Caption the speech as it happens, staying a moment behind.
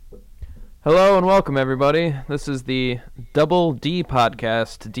Hello and welcome, everybody. This is the Double D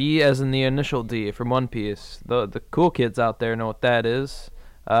podcast. D as in the initial D from One Piece. The cool kids out there know what that is.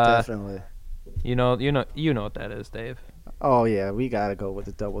 Definitely. You know what that is, Dave. Oh yeah, we gotta go with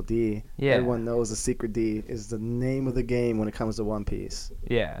the double D. Yeah. Everyone knows the secret D is the name of the game when it comes to One Piece.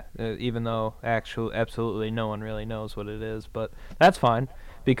 Yeah. Even though absolutely no one really knows what it is, but that's fine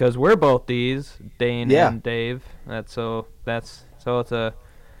because we're both D's, Dane and Dave. It's a That's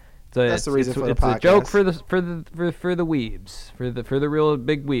the reason for the it's podcast. a joke for the weebs, for the real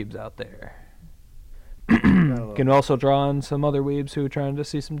big weebs out there. Can also draw on some other weebs who are trying to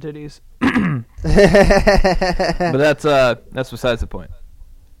see some titties. But that's besides the point.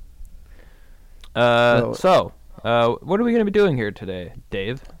 So what are we going to be doing here today,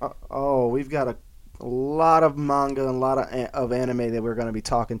 Dave? We've got a lot of manga and a lot of anime that we're going to be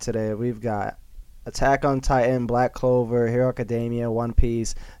talking today. We've got Attack on Titan, Black Clover, Hero Academia, One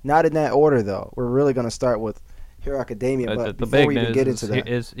Piece. Not in that order, though. We're really going to start with Hero Academia, but the before big we even news get into that,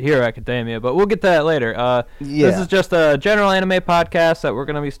 is Hero Academia, but we'll get to that later. This is just a general anime podcast that we're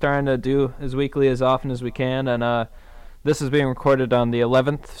going to be starting to do as weekly as often as we can, and this is being recorded on the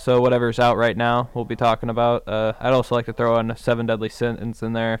 11th, so whatever's out right now we'll be talking about. I'd also like to throw in 7 Deadly Sins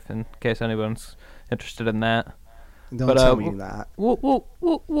in there in case anyone's interested in that. Don't tell me that.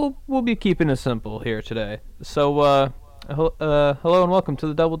 We'll be keeping it simple here today. So hello and welcome to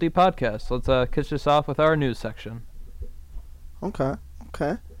the Double D podcast. Let's kick this off with our news section. Okay.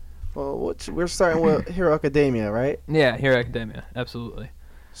 Well, we're starting with Hero Academia, right? Yeah, Hero Academia, absolutely.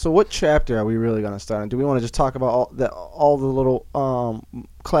 So what chapter are we really going to start on? Do we want to just talk about all the little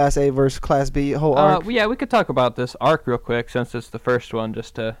Class A versus Class B whole arc? Yeah, we could talk about this arc real quick since it's the first one,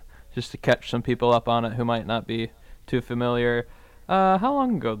 just to catch some people up on it who might not be too familiar. How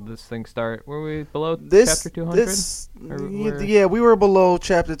long ago did this thing start? Were we below chapter 200? Yeah, we were below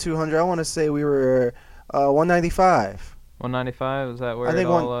chapter 200. I want to say we were 195. 195? Is that where it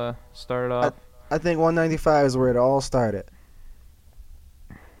all started off? I think 195 is where it all started.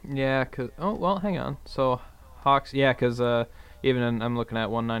 Yeah, hang on. So, Hawks, yeah, because I'm looking at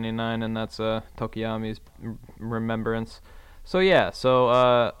 199, and that's Tokiyami's remembrance. So yeah,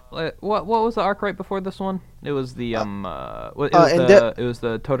 what was the arc right before this one? It was the it was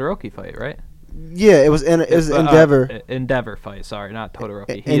the Todoroki fight, right? Yeah, it was Endeavor. Endeavor fight. Sorry, not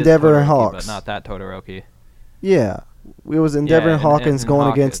Todoroki. Endeavor and Todoroki, Hawks, but not that Todoroki. Yeah, it was Endeavor and Hawkins going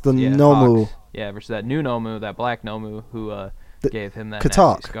Hawkins, against the Nomu. Hawks, yeah, versus that new Nomu, that black Nomu who gave him that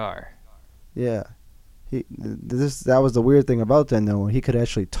Katak. nasty scar. Yeah. That was the weird thing about that Nomu. He could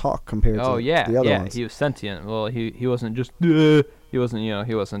actually talk compared to the other ones. He was sentient. Well, he wasn't just he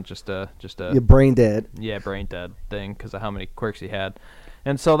wasn't just a brain dead. Yeah, brain dead thing because of how many quirks he had.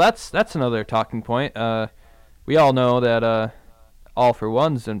 And so that's another talking point. We all know that All For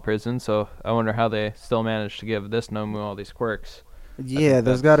One's in prison, so I wonder how they still managed to give this Nomu all these quirks. Yeah,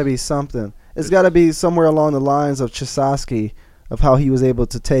 there's got to be something. It's got to be somewhere along the lines of Chisaki, of how he was able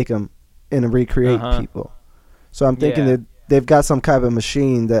to take him and recreate people. So I'm thinking that they've got some kind of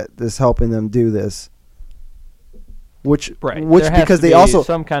machine that is helping them do this. Which because they also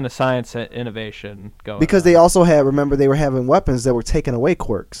some kind of science innovation going. Because they also had, remember, they were having weapons that were taking away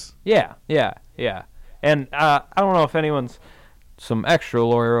quirks. Yeah. And I don't know if anyone's some extra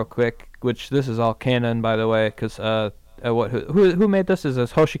lore real quick, which this is all canon by the way, because who made this? Is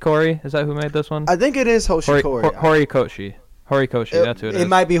this Hoshikori? Is that who made this one? I think it is Hoshikori. Horikoshi, that's who it is. It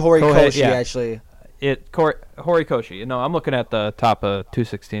might be Horikoshi, actually. Horikoshi. No, I'm looking at the top of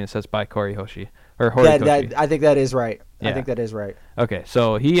 216. It says by Horikoshi. Or Horikoshi. I think that is right. Yeah. I think that is right. Okay,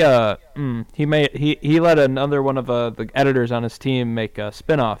 so he let another one of the editors on his team make a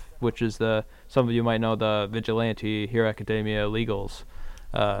spin-off, which is some of you might know the Vigilante Hero Academia Legals,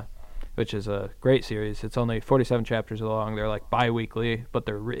 which is a great series. It's only 47 chapters long. They're like bi-weekly, but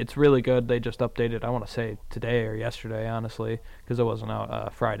it's really good. They just updated, I want to say today or yesterday, honestly, because it wasn't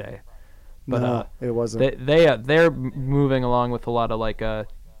out Friday. But no, it wasn't. They're moving along with a lot of like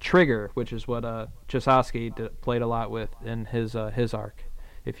Trigger, which is what Chisaki played a lot with in his arc,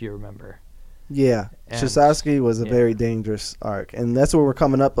 if you remember. Yeah, Chisaki was a very dangerous arc, and that's what we're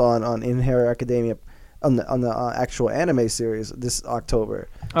coming up on in Hero Academia, on the actual anime series this October.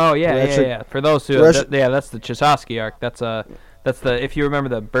 Oh yeah. For those who, that's the Chisaki arc. That's the if you remember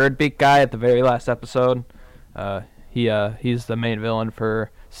the bird beak guy at the very last episode, he's the main villain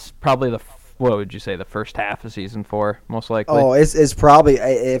for probably what would you say, the first half of season 4, most likely? Oh, it's probably,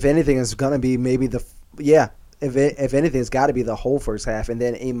 if anything, it's gonna be maybe if anything, it's got to be the whole first half, and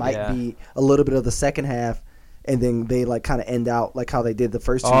then it might be a little bit of the second half, and then they like kind of end out like how they did the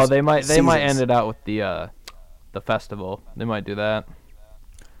first two. They might end it out with the festival. They might do that.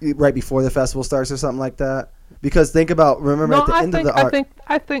 right before the festival starts or something like that. Because remember at the end of the arc.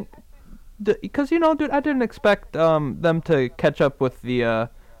 I think, because dude, I didn't expect them to catch up with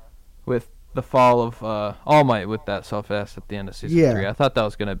the fall of All Might with that so fast at the end of season 3. I thought that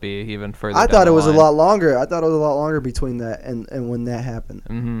was gonna be even further. I thought it was a lot longer. I thought it was a lot longer between that and when that happened.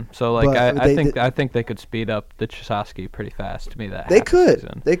 Mm-hmm. So like I think they could speed up the Chisaki pretty fast. To me, that they could.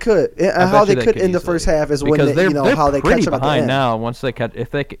 And how they could in the first half is when they how they catch up behind now. Once they catch,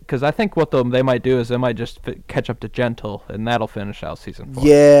 because I think what they might do is they might just catch up to Gentle, and that'll finish out season 4.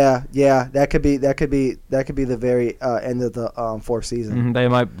 Yeah, that could be the very end of the fourth season.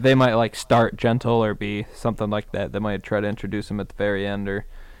 Mm-hmm. They might like start Gentle or be something like that. They might try to introduce him at the very end, or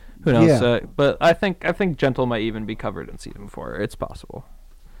who knows. Yeah. But I think Gentle might even be covered in season 4. It's possible.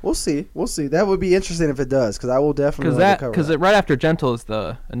 We'll see. That would be interesting if it does, because I will definitely want to cover that. Because right after Gentle is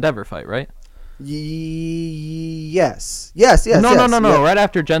the Endeavor fight, right? Yes. No. Right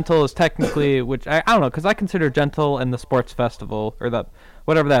after Gentle is technically, which I don't know, because I consider Gentle and the sports festival, or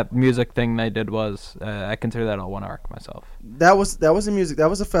whatever that music thing they did was, I consider that all one arc myself. That was the music. That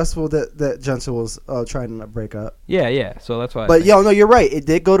was a festival that Gentle was trying to break up. Yeah. So that's why. But no, you're right. It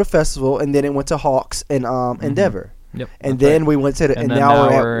did go to festival, and then it went to Hawks and Endeavor. Yep. And then we went to the. And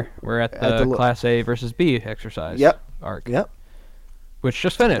now we're at the Class A versus B exercise. Arc. Yep. Which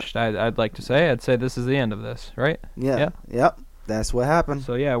just finished. I'd like to say. I'd say this is the end of this, right? Yeah. Yep. That's what happened.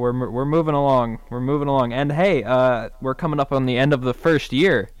 So yeah, we're moving along. And hey, we're coming up on the end of the first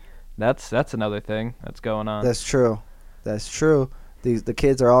year. That's another thing that's going on. That's true. The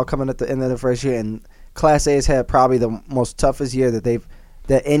kids are all coming at the end of the first year, and Class A's had probably the most toughest year that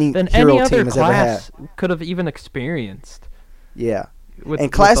any hero team has ever had. Could have even experienced. Yeah.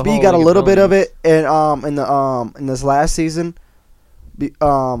 And Class B got a little bit of it, and in this last season,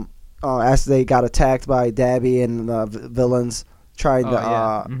 as they got attacked by Dabby and the villains trying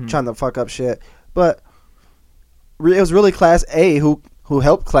to fuck up shit. But it was really Class A who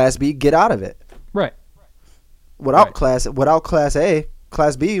helped Class B get out of it. Right. Without Class A,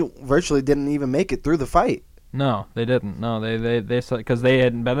 Class B virtually didn't even make it through the fight. No, they didn't. No, they because they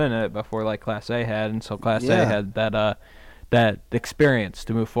hadn't been in it before like Class A had, and so Class A had that experience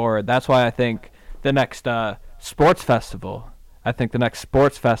to move forward. That's why I think the next sports festival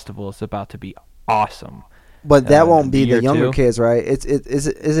is about to be awesome. But that won't be the younger kids, right?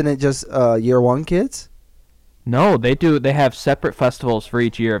 Isn't it just year 1 kids? No, they do. They have separate festivals for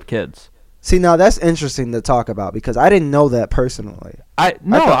each year of kids. See, now that's interesting to talk about, because I didn't know that personally. I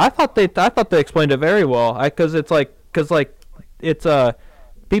thought they explained it very well. Because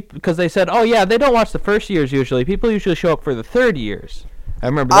they said, oh yeah, they don't watch the first years usually. People usually show up for the third years. I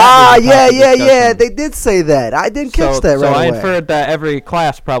remember that. Yeah. They did say that. I didn't catch that right away. So I inferred that every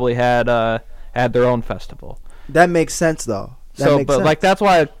class probably had their own festival. That makes sense, though. That's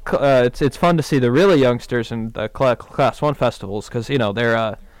why it's fun to see the really youngsters in the class 1 festivals, because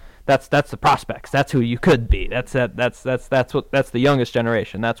they're that's the prospects. That's who you could be. That's the youngest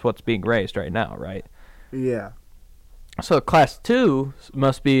generation. That's what's being raised right now, right? Yeah. So class 2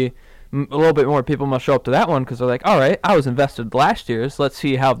 must be a little bit more people must show up to that one, because they're like, all right, I was invested last year's. Let's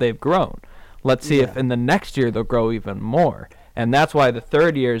see how they've grown. Let's see if in the next year they'll grow even more. And that's why the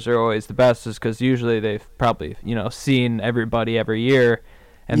third years are always the best, is because usually they've probably seen everybody every year,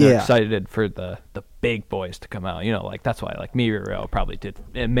 and they're excited for the big boys to come out. Like that's why like Mirio probably did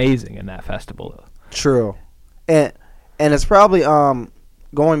amazing in that festival. True, and it's probably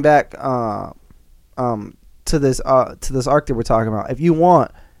going back to this arc that we're talking about. If you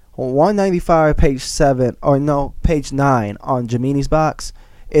want 195 page 9 on Gemini's box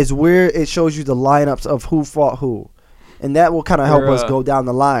is where it shows you the lineups of who fought who. And that will kind of help us go down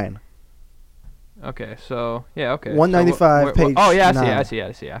the line. Okay, so yeah, okay. 195 page. Oh yeah, 9. I see.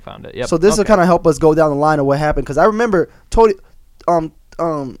 I found it. Yep. So this will kind of help us go down the line of what happened, because I remember Tokiyami's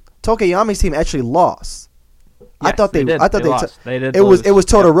team actually lost. Yes, I thought they lost. They did. It was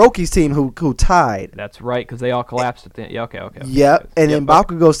Todoroki's team who tied. That's right, because they all collapsed at the end. Yeah, okay. Yep, and then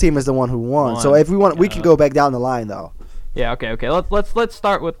Bakugo's team is the one who won. So if we want, we can go back down the line though. Yeah, okay. Let's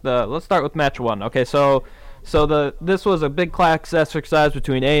start with match 1. Okay, so this was a big class exercise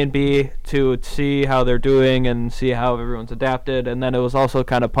between A and B to see how they're doing and see how everyone's adapted, and then it was also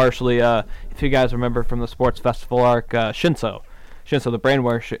kind of partially, if you guys remember from the sports festival arc, Shinso,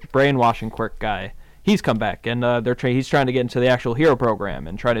 the brainwashing quirk guy. He's come back, and he's trying to get into the actual hero program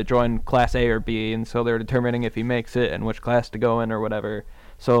and try to join Class A or B, and so they're determining if he makes it and which class to go in or whatever.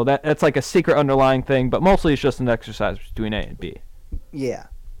 So that's like a secret underlying thing, but mostly it's just an exercise between A and B. Yeah.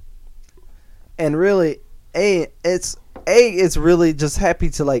 And really, A is really just happy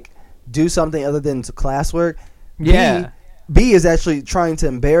to like do something other than to classwork. Yeah. B is actually trying to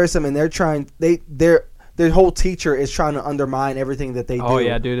embarrass him, and their whole teacher is trying to undermine everything that they do. Oh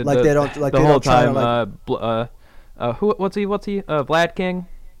yeah, dude. Like they don't like the they whole don't try time. to, like, What's he? Vlad King.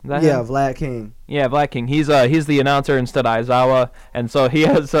 Is that yeah, him? Vlad King. Yeah, Vlad King. He's the announcer instead of Aizawa, and so he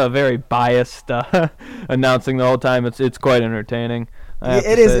has a very biased announcing the whole time. It's quite entertaining.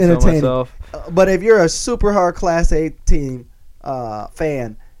 It is entertaining. But if you're a super hard Class A team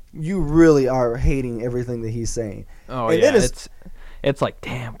fan, you really are hating everything that he's saying. Oh and yeah, it's like,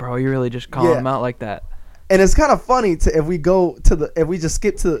 damn, bro, you really just calling him out like that. And it's kind of funny if we just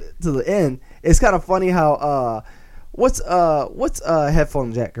skip to the end. It's kind of funny how what's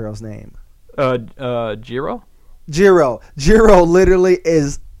headphone jack girl's name? Jiro. Jiro literally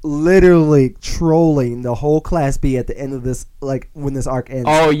is trolling the whole Class B at the end of this, like when this arc ends.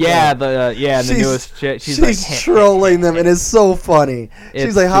 Oh yeah, the newest shit. She's like, trolling them, and it's so funny.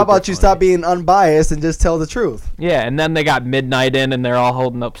 She's like, "How about you stop being unbiased and just tell the truth?" Yeah, and then they got Midnight in, and they're all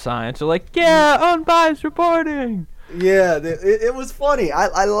holding up signs. They're like, "Yeah, unbiased reporting." Yeah, it was funny.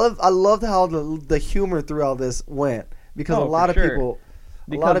 I loved how the humor through all this went, because a lot of people.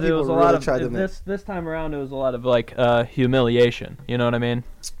 Because a lot of people really tried to make this time around, it was a lot of like humiliation. You know what I mean?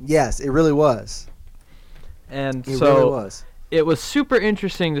 Yes, it really was. And it really was. It was super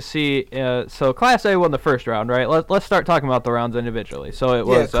interesting to see. So Class A won the first round, right? Let's start talking about the rounds individually. So it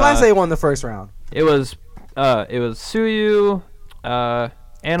was Class A won the first round. It was Tsuyu, Animal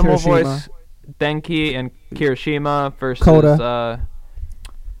Kirishima. Voice, Denki, and Kirishima versus Kota.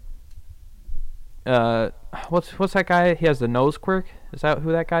 What's that guy? He has the nose quirk. Is that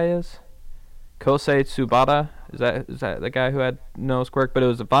who that guy is? Kosei Tsubata. Is that the guy who had nose quirk? But it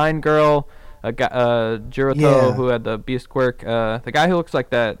was a Vine girl, a guy, Jiroto who had the beast quirk. The guy who looks like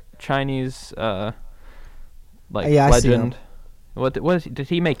that Chinese legend. What is he? Did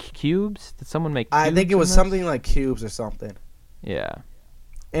he make cubes? Did someone make cubes? I think it was something like cubes or something. Yeah.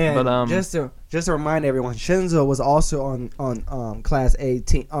 And just to remind everyone, Shinzo was also on Class A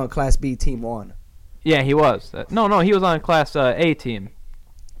team, Class B team 1. Yeah, he was. No, he was on Class A team.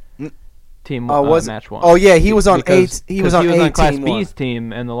 Team match 1. Oh yeah, he was on eight. He was on Class team B's 1.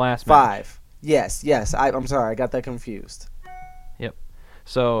 team in the last 5. match. Yes. I'm sorry, I got that confused. Yep.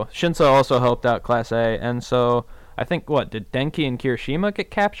 So Shinzo also helped out Class A, and so I think did Denki and Kirishima get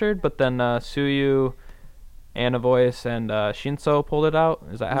captured? But then Tsuyu, Anavoice, and Shinzo pulled it out.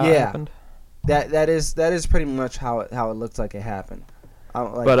 Is that how it happened? That is pretty much how it looks like it happened.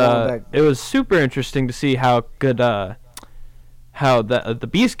 It was super interesting to see how good how the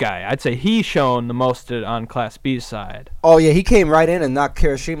Beast guy. I'd say he shown the most on Class B's side. Oh yeah, he came right in and knocked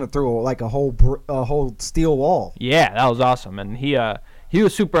Kirishima through like a whole steel wall. Yeah, that was awesome, and he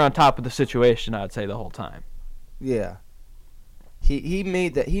was super on top of the situation. I'd say the whole time. Yeah. He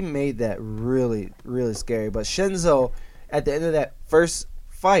made that really, really scary. But Shinzo, at the end of that first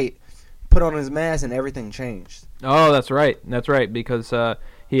fight, put on his mask and everything changed. Oh, that's right, because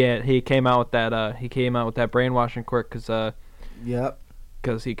he came out with that brainwashing quirk because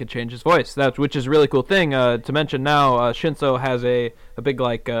because he could change his voice. Which is a really cool thing to mention now. Shinzo has a big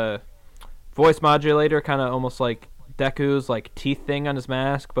voice modulator, kind of almost like Deku's like teeth thing on his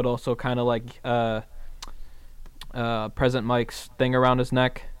mask, but also kind of like Present Mike's thing around his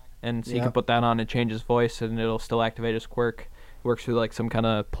neck, and so he can put that on and change his voice, and it'll still activate his quirk. It works through like some kind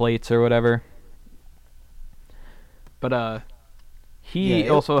of plates or whatever. But he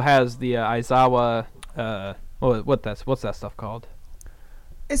also has the Aizawa. What's that stuff called?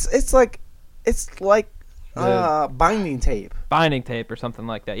 It's like binding tape. Binding tape or something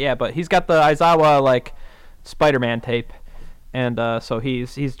like that. Yeah, but he's got the Aizawa like Spider-Man tape. And so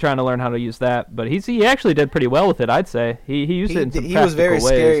he's trying to learn how to use that, but he actually did pretty well with it, I'd say. He used it in some practical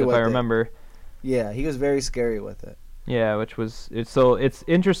ways, if I remember. Yeah, he was very scary with it. Yeah, it's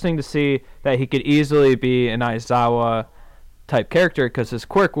interesting to see that he could easily be an Aizawa type character, because his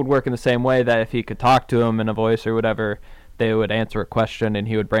quirk would work in the same way that if he could talk to him in a voice or whatever, they would answer a question and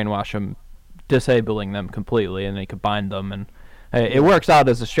he would brainwash them, disabling them completely, and he could bind them, and it works out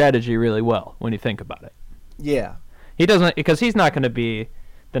as a strategy really well when you think about it. Yeah. He doesn't, because he's not going to be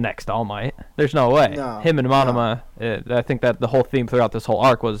the next All Might. There's no way. Him and Monoma, I think that the whole theme throughout this whole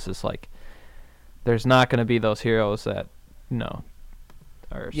arc was just like, there's not going to be those heroes that,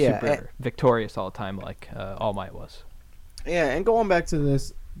 are super victorious all the time like All Might was. Yeah, and going back to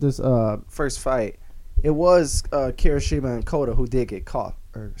this first fight, it was Kirishima and Kota who did get caught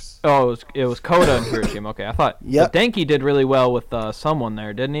first. Oh, it was Kota and Kirishima. Okay, I thought Denki did really well with someone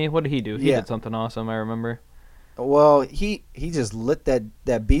there, didn't he? What did he do? He did something awesome, I remember. Well, he just lit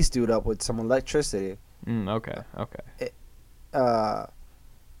that beast dude up with some electricity. Okay.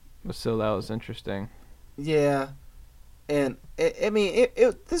 But still, that was interesting. Yeah. And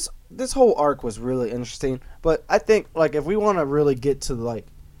this whole arc was really interesting. But I think like if we want to really get to like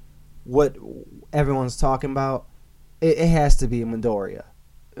what everyone's talking about, it has to be Midoriya.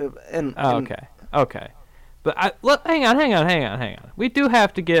 Okay. But hang on. We do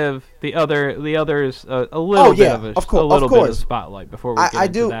have to give the others a little bit of a spotlight before we get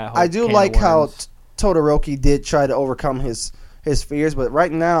into that whole I do like how Todoroki did try to overcome his fears, but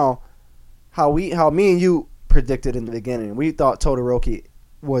right now, how me and you predicted in the beginning, we thought Todoroki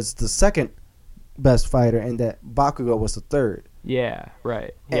was the second best fighter and that Bakugo was the third. Yeah,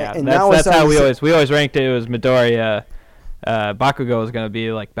 right. Yeah, and that's how we always ranked it. It was Midoriya. Bakugo was gonna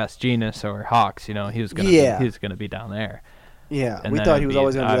be like best Genius or Hawks. You know, he was gonna be down there. Yeah, and we thought he was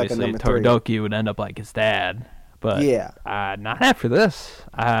always gonna be like a number three. Todoroki would end up like his dad. But not after this.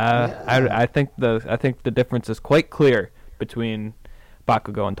 I think the difference is quite clear between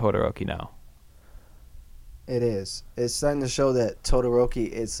Bakugo and Todoroki now. It is. It's starting to show that Todoroki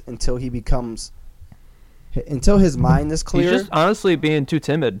is until his mind is clear. He's just honestly being too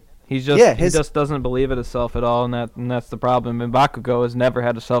timid. He just doesn't believe in himself at all, and that's the problem. And Bakugo has never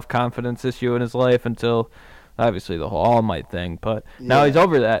had a self-confidence issue in his life until obviously the whole All Might thing. But now he's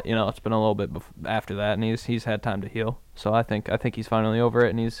over that. You know, it's been a little bit after that, and he's had time to heal. So I think he's finally over it,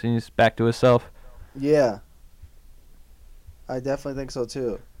 and he's back to himself. Yeah, I definitely think so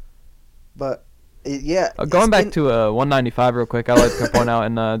too. But going back to 195 real quick, I like to point out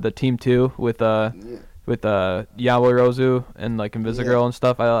in the Team 2 with Yaoyorozu and like Invisigirl and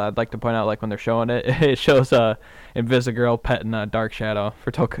stuff. I'd like to point out like when they're showing it, it shows Invisigirl petting Dark Shadow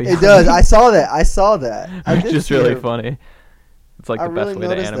for Tokoyami. It does. I saw that. It's just really funny. It's like the best way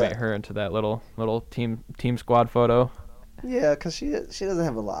to animate her into that little team squad photo. Yeah, because she doesn't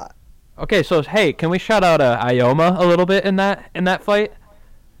have a lot. Okay, so hey, can we shout out Ioma a little bit in that fight?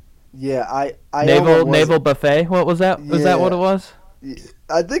 Yeah, Naval Buffet. What was that? Was that what it was?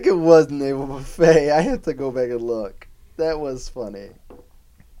 I think it was Naval Buffet. I have to go back and look. That was funny.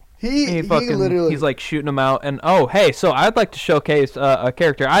 He's like shooting them out. And so I'd like to showcase a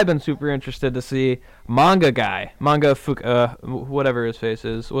character I've been super interested to see. Manga guy, whatever his face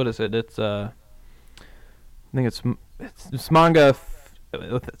is. What is it? It's I think it's manga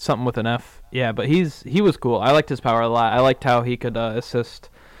something with an F. Yeah, but he was cool. I liked his power a lot. I liked how he could assist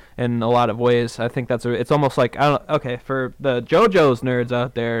in a lot of ways. I think it's almost like for the JoJo's nerds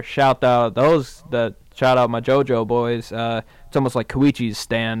out there, shout out my JoJo boys. It's almost like Koichi's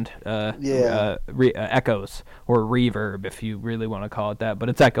stand. Echoes or Reverb if you really want to call it that, but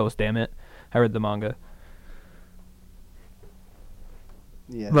it's Echoes. Damn it, I read the manga.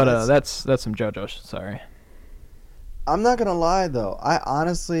 Yeah, but that's some JoJo. Sorry. I'm not gonna lie though. I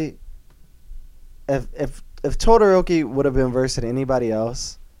honestly, if Todoroki would have been versed anybody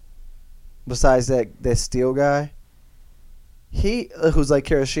else, besides that Steel guy, who's like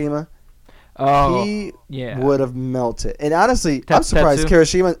Kirishima, would have melted. And honestly, I'm surprised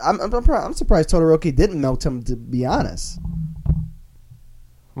Kirishima. I'm surprised Todoroki didn't melt him. To be honest.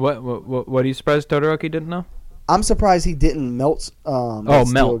 What are you surprised Todoroki didn't know? I'm surprised he didn't melt.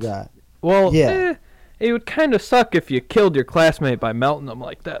 Steel guy. Well, yeah. It would kind of suck if you killed your classmate by melting them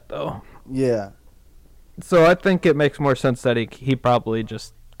like that, though. Yeah. So I think it makes more sense that he probably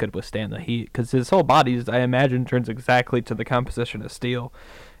just could withstand the heat, because his whole body, I imagine, turns exactly to the composition of steel.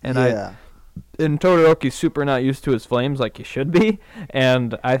 And and Todoroki's super not used to his flames like he should be,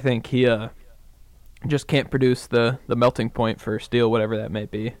 and I think he just can't produce the melting point for steel, whatever that may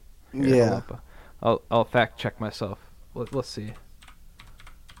be. Here, I'll fact check myself. Let's see.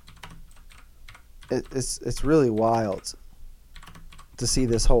 It's really wild to see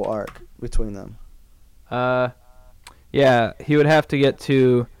this whole arc between them. Yeah, he would have to get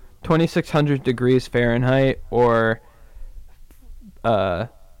to 2,600 degrees Fahrenheit or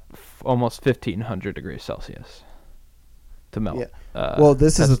almost 1,500 degrees Celsius to melt. Yeah. Well,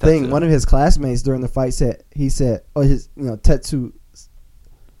 this is the thing. One of his classmates during the fight said Tetsu,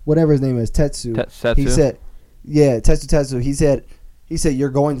 whatever his name is, Tetsu. Tetsu. He said, Tetsu. He said you're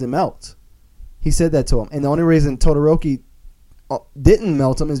going to melt. He said that to him. And the only reason Todoroki didn't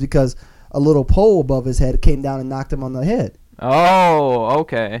melt him is because a little pole above his head came down and knocked him on the head. Oh,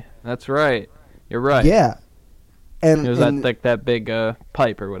 okay. That's right. You're right. Yeah. And it was that big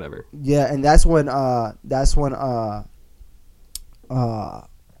pipe or whatever. Yeah, and that's when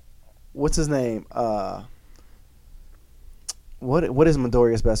what's his name? What is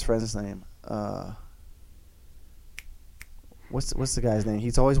Midoriya's best friend's name? What's the guy's name?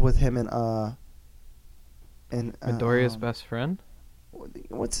 He's always with him in Midoriya's best friend?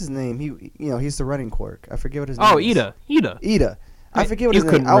 What's his name? He's the running quirk. I forget what his name is. Ida. I forget what his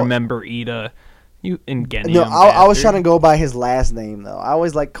name is. You couldn't remember Ida. Ingenium. No, I was trying to go by his last name though. I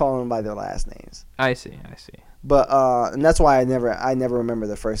always like calling them by their last names. I see. But and that's why I never remember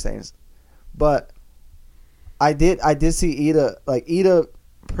their first names. But I did see Ida. Like Ida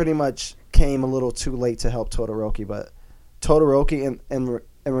pretty much came a little too late to help Todoroki, but Todoroki in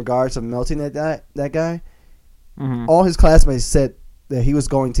regards of melting that guy, all his classmates said that he was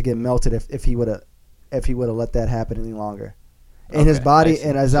going to get melted if he would have let that happen any longer. And his body,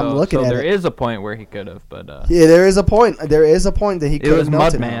 and as I'm looking at it, there is a point where he could have, but yeah, there is a point. There is a point that he could have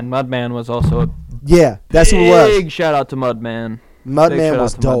melted. Mudman. Mudman was also that's who it was. Big shout out to Mudman. Mudman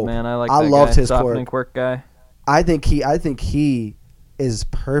was dope. Mudman. I loved his quirk guy. I think he is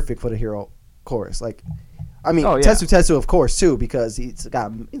perfect for the hero chorus. Like, I mean, Tetsu of course too, because he's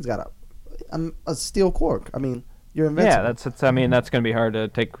got a steel quirk. I mean, you're invincible. Yeah, that's gonna be hard to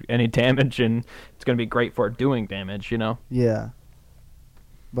take any damage, and it's gonna be great for doing damage. Yeah.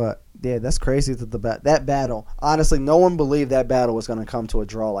 But yeah, that's crazy that battle. Honestly, no one believed that battle was gonna come to a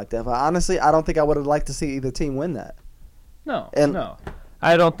draw like that. But honestly, I don't think I would have liked to see either team win that. No.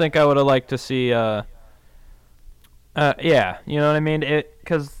 I don't think I would have liked to see. Yeah, you know what I mean?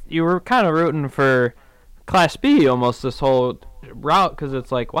 Because you were kind of rooting for Class B almost this whole route, because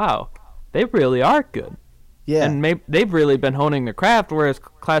it's like, wow, they really are good. Yeah. And they've really been honing their craft, whereas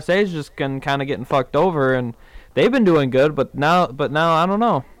Class A is just kind of getting fucked over, and they've been doing good, but now I don't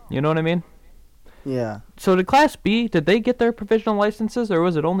know. You know what I mean? Yeah. So did Class B, did they get their provisional licenses, or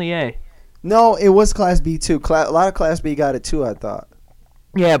was it only A? No, it was Class B too. A lot of Class B got it too, I thought.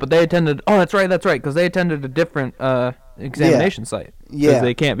 Yeah, but they attended. Oh, that's right, because they attended a different examination site. Yeah. Because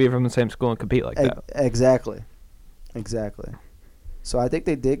they can't be from the same school and compete like that. Exactly. So I think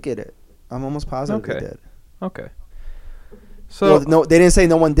they did get it. I'm almost positive they did. Okay. So no, they didn't say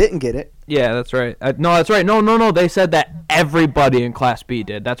no one didn't get it. Yeah, that's right. No, that's right. No. They said that everybody in Class B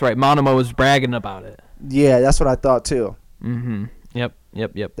did. That's right. Monoma was bragging about it. Yeah, that's what I thought too. Mm-hmm. Yep.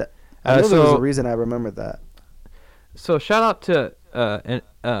 I know there was a reason I remembered that. So shout out to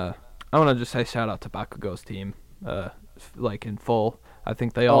I want to just say shout out to Bakugo's team, like in full. I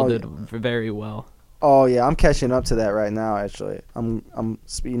think they all did very well. Oh yeah, I'm catching up to that right now. Actually, I'm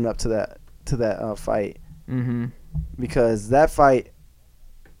speeding up to that fight. Mm-hmm. Because that fight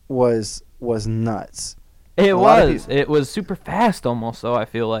was nuts. It was super fast almost, though, I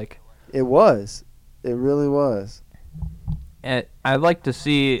feel like. It was. It really was. And I liked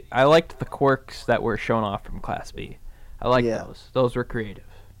the quirks that were shown off from Class B. I liked those. Those were creative.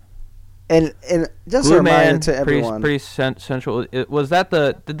 And just Blue a reminder Man, to everyone. Pretty central.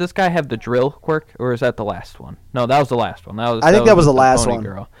 Did this guy have the drill quirk, or is that the last one? No, that was the last one. I think that was the last one.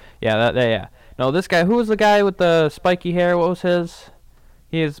 Girl. Yeah, yeah. No, this guy. Who was the guy with the spiky hair? What was his?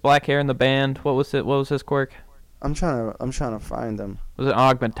 He has black hair in the band. What was it? What was his quirk? I'm trying to find him. Was it an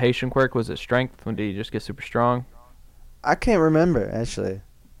augmentation quirk? Was it strength? When did he just get super strong? I can't remember actually.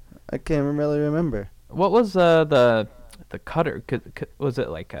 I can't really remember. What was the cutter? Was it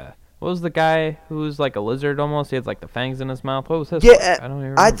like what was the guy who was like a lizard almost? He had like the fangs in his mouth. What was his? Yeah, quirk? I don't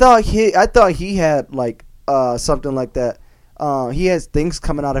even remember. I thought he had like something like that. He has things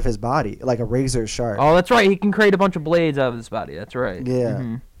coming out of his body, like a razor sharp. Oh, that's right. He can create a bunch of blades out of his body. That's right. Yeah.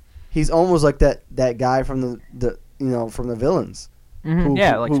 Mm-hmm. He's almost like that guy from the from the villains.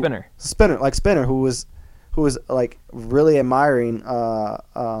 Mm-hmm. Spinner, who was like really admiring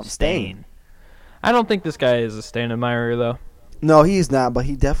Stain. I don't think this guy is a Stain admirer though. No, he's not, but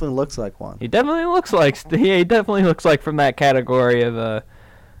he definitely looks like one. He definitely looks like from that category of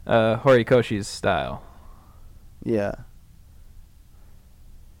Horikoshi's style. Yeah.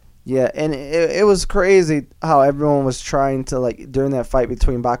 Yeah, and it was crazy how everyone was trying to, like, during that fight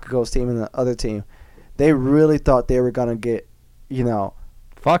between Bakugo's team and the other team, they really thought they were going to get,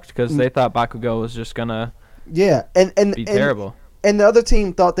 fucked, because they thought Bakugo was just going to be terrible. And the other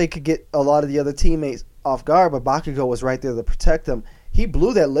team thought they could get a lot of the other teammates off guard, but Bakugo was right there to protect them. He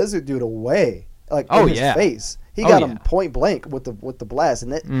blew that lizard dude away, like, in his face. He got him point blank with the blast.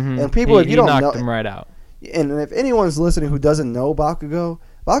 And people, if you don't know... He knocked him right out. And if anyone's listening who doesn't know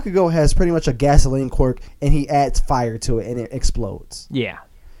Bakugo has pretty much a gasoline quirk, and he adds fire to it, and it explodes. Yeah.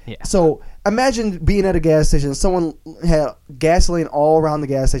 So imagine being at a gas station. Someone had gasoline all around the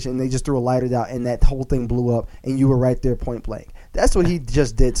gas station, and they just threw a lighter out, and that whole thing blew up, and you were right there point blank. That's what he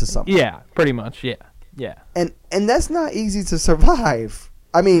just did to someone. Yeah, pretty much, yeah. And that's not easy to survive.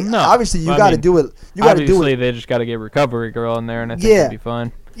 I mean, obviously you got to do it. Obviously, they just got to get Recovery Girl in there, and I think it'll be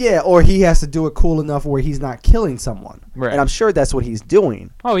fun. Yeah, or he has to do it cool enough where he's not killing someone. Right. And I'm sure that's what he's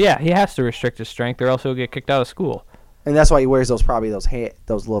doing. Oh, yeah, he has to restrict his strength, or else he'll get kicked out of school. And that's why he wears those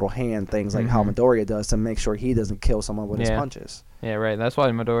little hand things like how Midoriya does to make sure he doesn't kill someone with his punches. Yeah, right. That's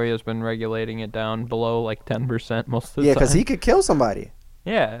why Midoriya's been regulating it down below like 10% most of the time. Yeah, because he could kill somebody.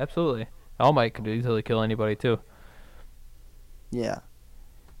 Yeah, absolutely. All Might could easily kill anybody too. Yeah.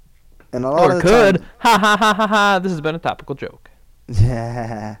 And a lot of the could. time, Ha ha ha ha ha. This has been a topical joke.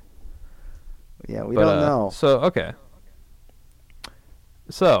 Yeah. Yeah, we don't know. So, okay.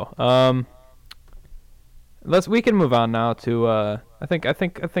 So, we can move on now to I think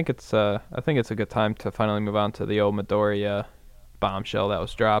it's a good time to finally move on to the old Midoriya bombshell that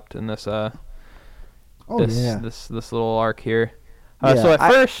was dropped in this this little arc here. So at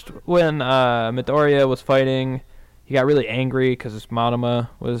first when Midoriya was fighting, he got really angry because Monoma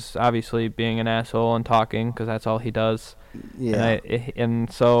was obviously being an asshole and talking because that's all he does. Yeah.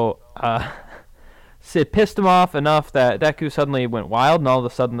 So it pissed him off enough that Deku suddenly went wild, and all of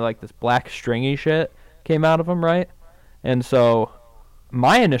a sudden like this black stringy shit came out of him, right? And so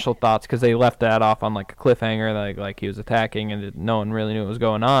my initial thoughts, because they left that off on like a cliffhanger, like he was attacking and no one really knew what was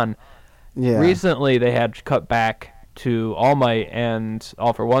going on. Yeah. Recently they had cut back to All Might and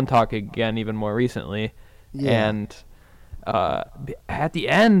All For One talking again even more recently. Yeah. And at the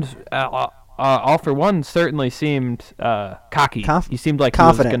end, All For One certainly seemed cocky. He seemed like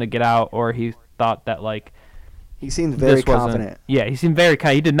confident. He was going to get out, or he thought that like he seemed very confident. Yeah, he seemed very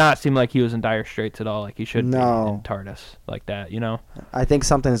he did not seem like he was in dire straits at all, like he should be in TARDIS like that, you know. I think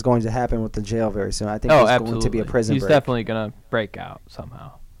something is going to happen with the jail very soon. I think there's going to be a prison break. He's definitely going to break out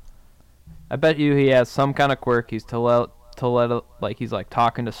somehow. I bet you he has some kind of quirk. He's he's like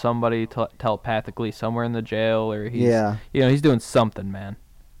talking to somebody telepathically somewhere in the jail, or he's doing something, man.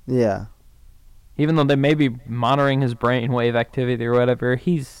 Yeah. Even though they may be monitoring his brainwave activity or whatever,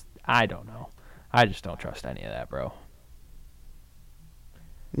 I don't know. I just don't trust any of that, bro.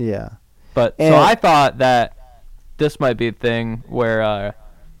 Yeah. So I thought that this might be a thing where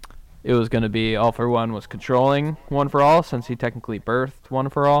it was going to be All For One was controlling One For All, since he technically birthed One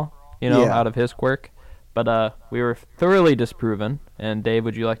For All, out of his quirk. But we were thoroughly disproven. And Dave,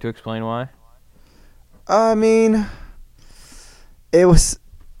 would you like to explain why? I mean, it's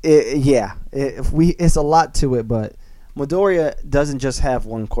a lot to it, but Midoriya doesn't just have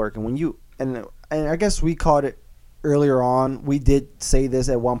one quirk, and I guess we caught it earlier on. We did say this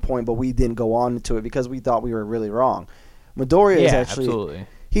at one point, but we didn't go on to it because we thought we were really wrong. Midoriya is actually absolutely.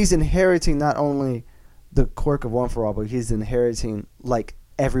 He's inheriting not only the quirk of One For All, but he's inheriting like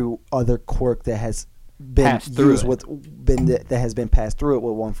every other quirk that has been used that has been passed through it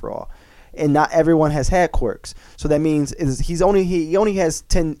with One For All. And not everyone has had quirks, so that means he only has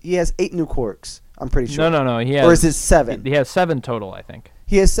 10. He has 8 new quirks. I'm pretty sure. No. He has, or is it 7? He has 7 total, I think.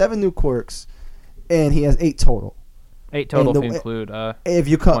 He has 7 new quirks, and he has 8 total. 8 total if you include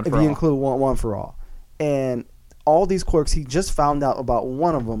include one for all, and all these quirks. He just found out about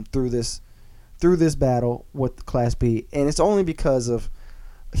one of them through this battle with Class B, and it's only because of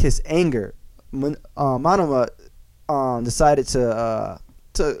his anger. Monoma decided to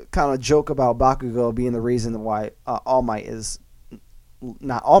kind of joke about Bakugo being the reason why All Might is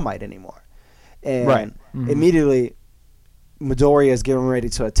not All Might anymore. And immediately Midoriya is getting ready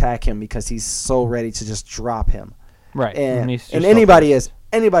to attack him because he's so ready to just drop him. Right. And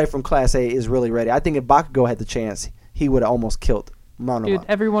anybody from Class A is really ready. I think if Bakugo had the chance, he would have almost killed Monoma. Dude,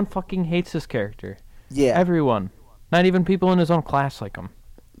 everyone fucking hates this character. Yeah. Everyone. Not even people in his own class like him.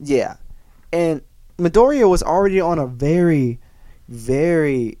 Yeah. And Midoriya was already on a very,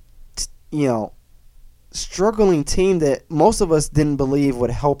 very, struggling team that most of us didn't believe would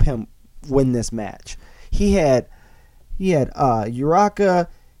help him win this match. He had Uraka.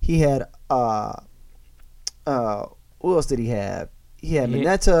 He had who else did he have? He had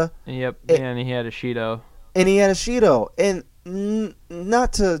Mineta. Yep. And he had Ishido. And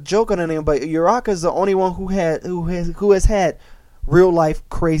not to joke on anyone, but Uraka is the only one who has had real life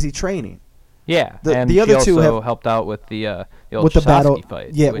crazy training. Yeah, and the other two have helped out with the old with the Sasuke battle fight.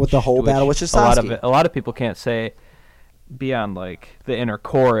 Yeah, with the whole battle with Sasuke. A lot of people can't say beyond like the inner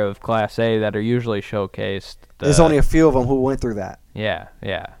core of Class A that are usually showcased. There's only a few of them who went through that. Yeah.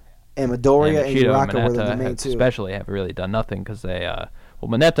 And Midoriya and Uraka were the main two. Especially have really done nothing because they.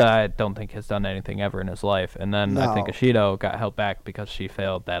 Mineta I don't think has done anything ever in his life, and then I think Ishido got held back because she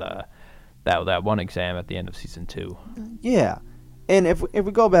failed that one exam at the end of season 2. Yeah. And if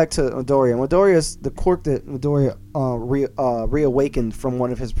we go back to Midoriya's the quirk that Midoriya reawakened from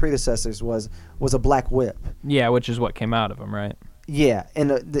one of his predecessors was a black whip. Yeah, which is what came out of him, right? Yeah, and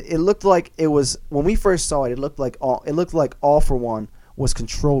it looked like it was when we first saw it. It looked like All For One was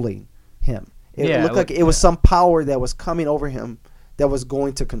controlling him. It looked like it was some power that was coming over him that was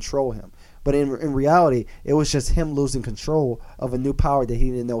going to control him. But in reality, it was just him losing control of a new power that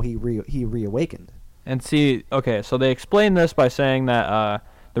he didn't know he reawakened. And see, okay, so they explain this by saying that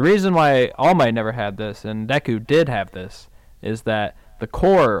the reason why All Might never had this and Deku did have this is that the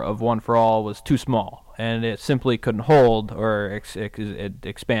core of One for All was too small, and it simply couldn't hold or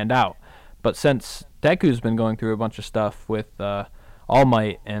expand out. But since Deku's been going through a bunch of stuff with All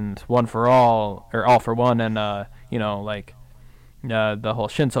Might and One for All, or All for One, and the whole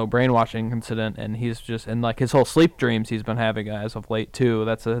Shinso brainwashing incident, and he's just, and like his whole sleep dreams he's been having as of late too.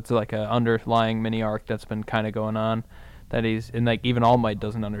 It's like a underlying mini arc that's been kind of going on that he's, and like even All Might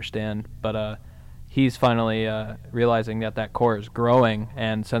doesn't understand, but he's finally realizing that core is growing,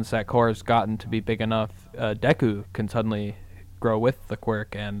 and since that core has gotten to be big enough, Deku can suddenly grow with the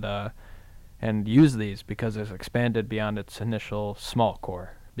quirk and use these because it's expanded beyond its initial small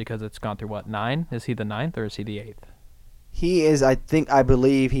core, because it's gone through, what, 9? Is he the 9th or is he the 8th? He is, I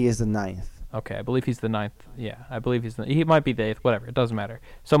believe he is the 9th. Okay, I believe he's the 9th. Yeah, I believe he might be the 8th, whatever, it doesn't matter.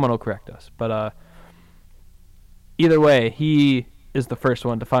 Someone will correct us. But either way, he is the first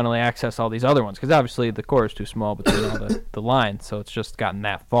one to finally access all these other ones, because obviously the core is too small between all the lines, so it's just gotten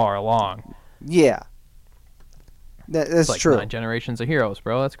that far along. Yeah. That's like true. 9 generations of heroes,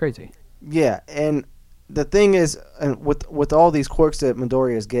 bro. That's crazy. Yeah, and the thing is, and with all these quirks that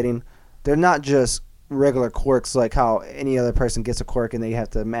Midoriya is getting, they're not just regular quirks like how any other person gets a quirk and they have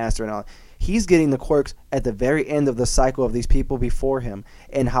to master and all. He's getting the quirks at the very end of the cycle of these people before him,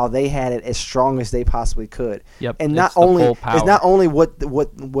 and how they had it as strong as they possibly could. Yep. And it's not only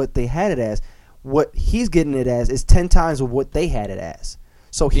what they had it as, what he's getting it as is 10 times what they had it as.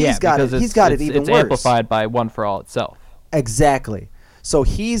 So he's got it even worse. It's amplified by One for All itself. Exactly. So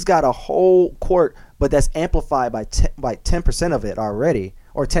he's got a whole quirk, but that's amplified by 10% of it already,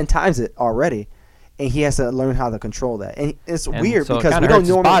 or 10 times it already. And he has to learn how to control that. And it's weird so because we don't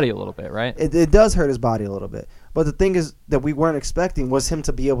normally his body a little bit, right? It does hurt his body a little bit. But the thing is that we weren't expecting was him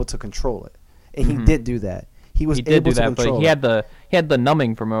to be able to control it. And he did do that. He did do that, but he had the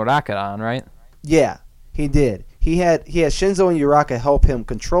numbing from Uraka on, right? Yeah, he did. He had Shinso and Uraka help him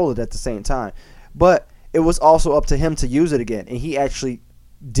control it at the same time. But it was also up to him to use it again, and he actually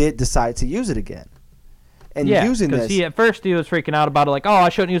did decide to use it again. And using this, because at first he was freaking out about it, like, oh, I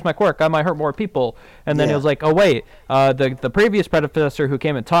shouldn't use my quirk, I might hurt more people. And then he was like, oh wait, the previous predecessor who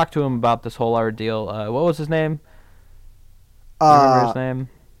came and talked to him about this whole ordeal, what was his name? Remember his name?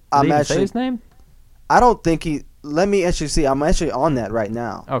 Did he even say his name? I don't think he. Let me actually see. I'm actually on that right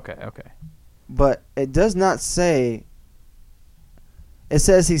now. Okay. But it does not say. It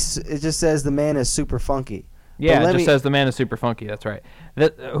says It just says the man is super funky. Yeah, it just says the man is super funky. That's right.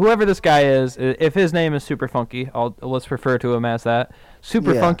 Whoever this guy is, if his name is Super Funky, let's refer to him as that.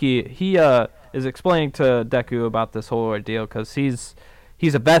 Super Funky. He is explaining to Deku about this whole ordeal because he's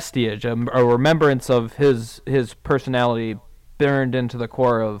a vestige, a remembrance of his personality burned into the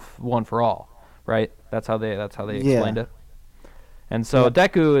core of One for All. Right? That's how they explained it. And so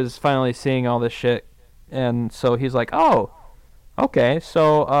Deku is finally seeing all this shit, and so he's like, oh, okay,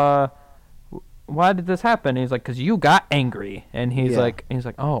 so why did this happen? And he's like, because you got angry. And he's like,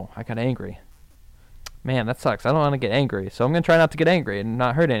 oh, I got angry. Man, that sucks. I don't want to get angry, so I'm gonna try not to get angry and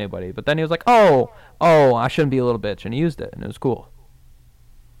not hurt anybody. But then he was like, oh, I shouldn't be a little bitch, and he used it, and it was cool.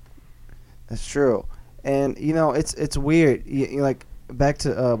 That's true, and it's weird. You like back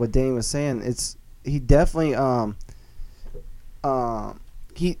to what Dane was saying. He definitely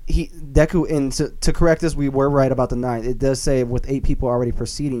Deku, and to correct this, we were right about the 9. It does say with 8 people already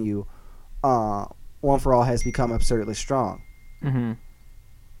preceding you, One for All has become absurdly strong. Mm-hmm.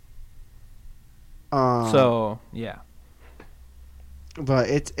 So yeah, but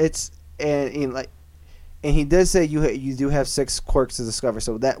it's and he did say you do have 6 quirks to discover.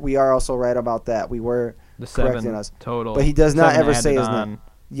 So that we are also right about that. We were the correcting 7 us total, but he does not ever say his name.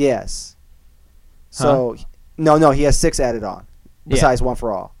 Yes. So no, he has 6 added on besides One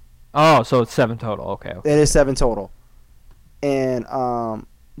for All. Oh, so it's 7 total. Okay. It is 7 total, and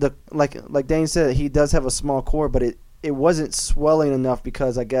like Dane said, he does have a small core, but it wasn't swelling enough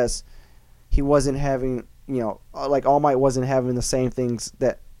because I guess he wasn't having, like All Might wasn't having the same things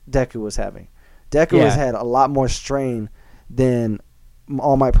that Deku was having. Deku has had a lot more strain than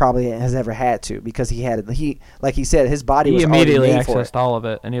All Might probably has ever had to, because he had it. Like he said, his body was immediately already made for accessed all of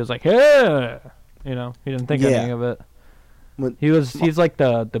it, and he was like, yeah, he didn't think anything of it. He's like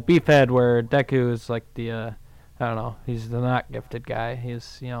the beefhead, where Deku is like the I don't know, he's the not gifted guy.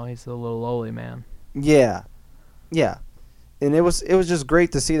 He's he's the little lowly man. Yeah, and it was just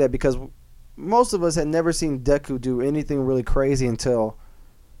great to see that, because most of us had never seen Deku do anything really crazy until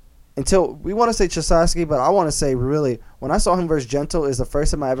until we want to say Chisaki, but I want to say really when I saw him versus Gento is the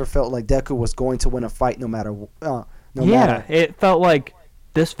first time I ever felt like Deku was going to win a fight no matter. It felt like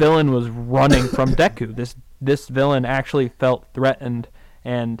this villain was running from Deku. This villain actually felt threatened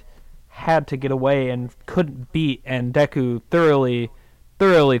and had to get away and couldn't beat, and Deku thoroughly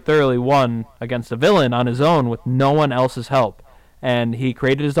won against a villain on his own with no one else's help. And he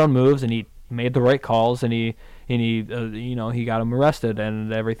created his own moves, and he made the right calls, and he got him arrested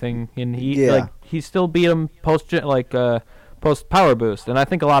and everything, and he still beat him post power boost. And I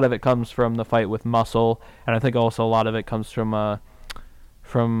think a lot of it comes from the fight with Muscle, and I think also a lot of it comes from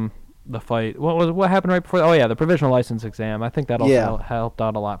the fight. What happened right before? Oh yeah, the provisional license exam. I think that also helped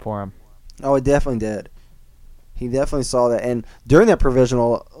out a lot for him. Oh, it definitely did. He definitely saw that, and during that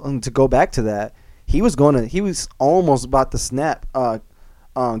provisional, to go back to that, he was almost about to snap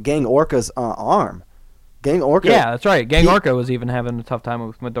Gang Orca's arm. Gang Orca. Yeah, that's right. Gang Orca was even having a tough time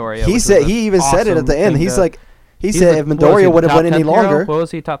with Midoriya. He said it at the end. He said if Midoriya would have went any longer. What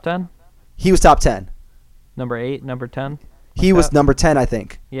was he, top 10? He was top 10. Number 8, number 10. He was number 10, I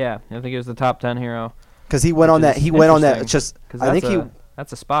think. Yeah, I think he was the top 10 hero. Because he went on that. He went on that.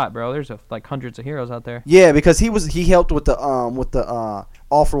 That's a spot, bro. There's like hundreds of heroes out there. Yeah, because he helped with the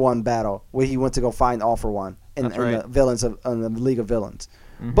All for One battle where he went to go find All for One and the villains of the League of Villains.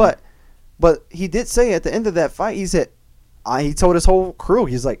 Mm-hmm. But he did say at the end of that fight, he said, he told his whole crew,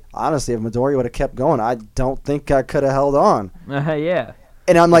 he's like, honestly, if Midoriya would have kept going, I don't think I could have held on. Yeah.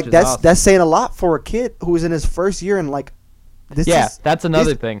 And I'm like, that's saying a lot for a kid who's in his first year and like. That's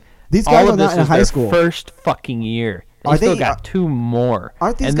another thing. These guys are not in high school. First fucking year. They still got 2 more.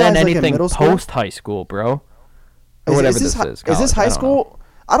 Aren't these and guys then anything like in middle school? Post high school, bro. Or whatever this is. Is this high school?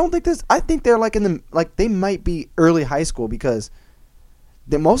 I don't think this. I think they're like they might be early high school because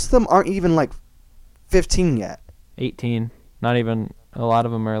most of them aren't even like 15 yet. 18. Not even. A lot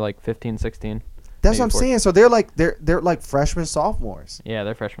of them are like 15, 16. That's what I'm saying. So they're like freshmen, sophomores. Yeah,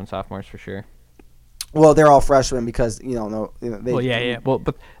 they're freshmen, sophomores for sure. Well, they're all freshmen because they. Well,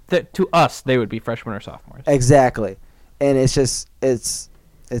 but to us, they would be freshmen or sophomores. Exactly, and it's just it's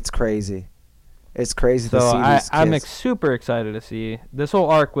crazy. It's crazy to see these kids. I'm super excited to see. This whole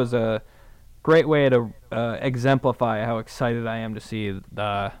arc was a great way to exemplify how excited I am to see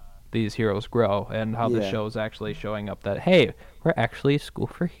these heroes grow and how the show is actually showing up that, hey, we're actually a School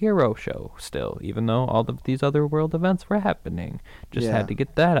for Hero show still, even though all of these other world events were happening. Just had to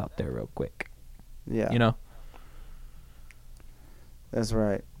get that out there real quick. Yeah. You know? That's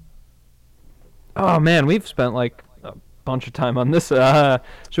right. Oh, man, we've spent like a bunch of time on this. Should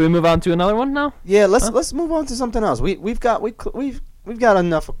we move on to another one now? Yeah, let's move on to something else. We've got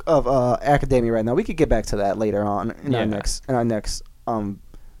enough of academia right now. We could get back to that later on in our next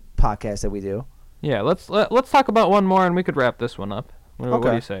podcast that we do. Yeah, let's talk about one more and we could wrap this one up. What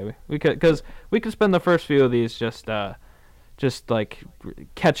do you say? We could spend the first few of these just like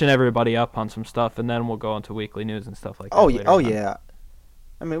catching everybody up on some stuff, and then we'll go into weekly news and stuff like that. Yeah.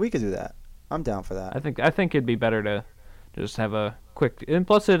 I mean, we could do that. I'm down for that. I think it'd be better to just have a quick, and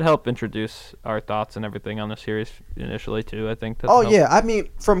plus it'd help introduce our thoughts and everything on the series initially too. I think. I mean,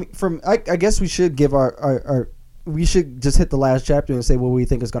 I guess we should give our we should just hit the last chapter and say what we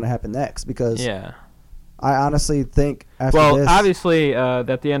think is going to happen next, because I honestly think after this. Well, obviously,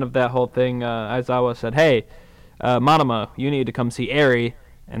 at the end of that whole thing, Aizawa said, "Hey, Monoma, you need to come see Eri,"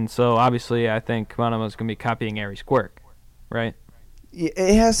 and so obviously I think Monoma's going to be copying Eri's quirk, right?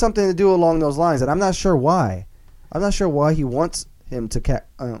 It has something to do along those lines, and I'm not sure why. I'm not sure why he wants him to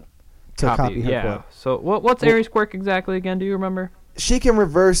copy her quirk. So what's Eri's quirk exactly again? Do you remember? She can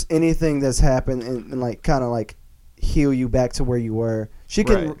reverse anything that's happened and like kind of like heal you back to where you were. She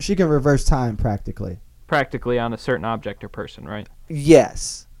can reverse time practically. Practically on a certain object or person, right?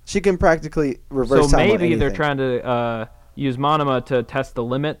 Yes. She can practically reverse time. So maybe they're trying to use Monoma to test the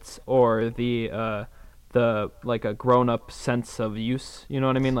limits or the like a grown-up sense of use. You know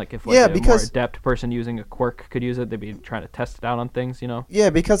what I mean? Like if a more adept person using a quirk could use it, they'd be trying to test it out on things. You know? Yeah,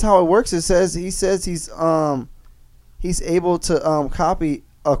 because how it works, he says he's able to copy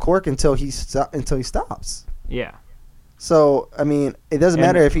a quirk until he stops. Yeah. So I mean, it doesn't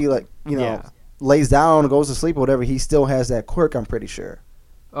matter if he lays down, goes to sleep, or whatever. He still has that quirk. I'm pretty sure.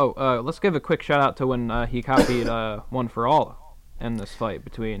 Oh, let's give a quick shout out to when he copied One for All in this fight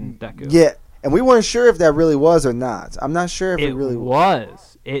between Deku. Yeah, and we weren't sure if that really was or not. I'm not sure if it really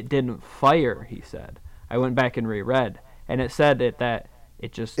was. It didn't fire, he said. I went back and reread, and it said that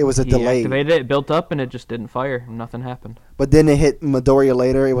it was a delay. Activated it, built up, and it just didn't fire. Nothing happened. But then it hit Midoriya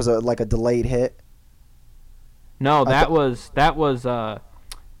later. It was like a delayed hit. No, that was that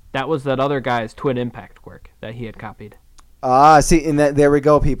other guy's Twin Impact quirk that he had copied. See, and there we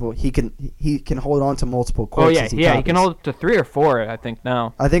go, people. He can hold on to multiple quotes. He can hold it to 3 or 4. I think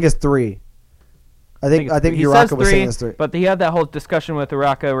now. I think it's 3. I think Uraka was saying it's 3. But he had that whole discussion with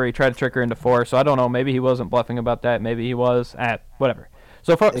Uraka where he tried to trick her into 4. So I don't know. Maybe he wasn't bluffing about that. Maybe he was. Whatever.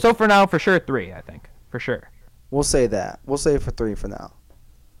 So for now, for sure 3. I think for sure. We'll say that. We'll say it for 3 for now.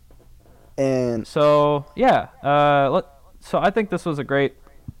 And so yeah. So I think this was a great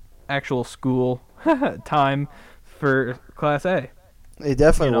actual school time for Class A. It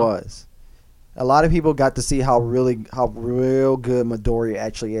definitely was. A lot of people got to see how real good Midoriya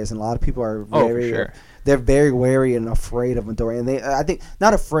actually is, and a lot of people are they're very wary and afraid of Midoriya. And I think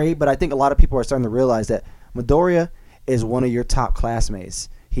not afraid, but I think a lot of people are starting to realize that Midoriya is one of your top classmates.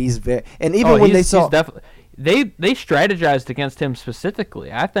 He's very, and even when they saw they strategized against him specifically.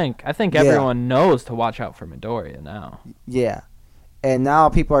 I think everyone knows to watch out for Midoriya now. Yeah, and now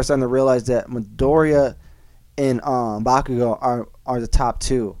people are starting to realize that Midoriya and Bakugo are the top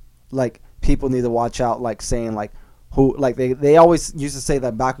 2. Like, people need to watch out, like saying like who, like they always used to say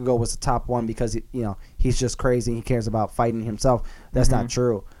that Bakugo was the top 1 because he's just crazy and he cares about fighting himself. That's not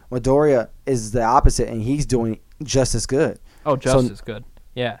true. Midoriya is the opposite, and he's doing just as good. Oh, just as good.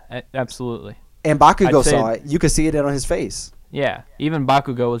 Yeah, absolutely. And Bakugo saw it. You could see it on his face. Yeah, even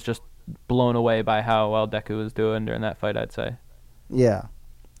Bakugo was just blown away by how well Deku was doing during that fight, I'd say. Yeah,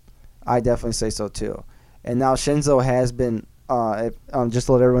 I definitely say so too. And now Shinzo has been, just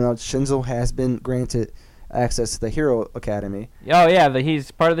to let everyone know, Shinzo has been granted access to the Hero Academy. Oh, yeah, he's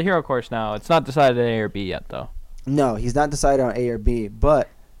part of the Hero Course now. It's not decided A or B yet, though. No, he's not decided on A or B. But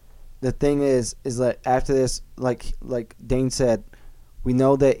the thing is that after this, like Dane said, we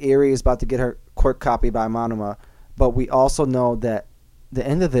know that Eri is about to get her quirk copied by Monoma, but we also know that the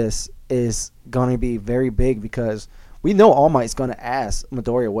end of this is going to be very big because we know All Might's going to ask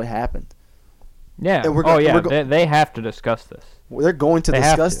Midoriya what happened. Yeah. They have to discuss this. They're going to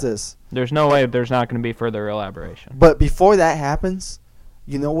discuss this. There's no way there's not going to be further elaboration. But before that happens,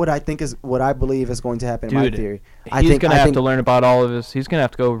 you know what I believe is going to happen in my theory? He's going to have to learn about all of his. He's going to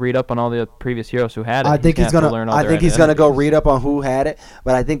have to go read up on all the previous heroes who had it. I think he's going to go read up on who had it.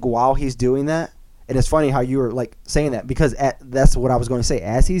 But I think while he's doing that, and it's funny how you were like saying that because that's what I was going to say.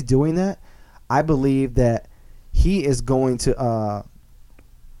 As he's doing that, I believe that he is going to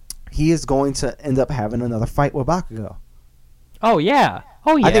end up having another fight with Bakugo. Oh yeah.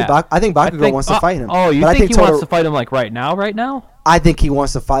 I think Bakugo wants to fight him. Oh, you think he wants to fight him like right now? Right now? I think he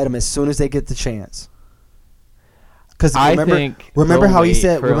wants to fight him as soon as they get the chance. Because remember how he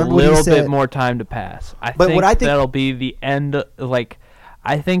said, a little bit more time to pass. I think that'll be the end. Like,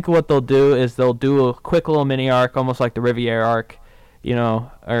 I think what they'll do is they'll do a quick little mini arc, almost like the Riviera arc,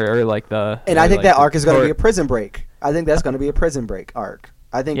 or like the. And I think that arc is going to be a prison break. I think that's going to be a prison break arc.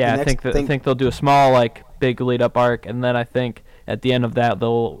 I think. Yeah, I think they'll do a small big lead up arc, and then I think at the end of that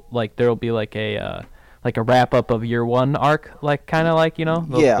there'll be a wrap up of year 1 arc,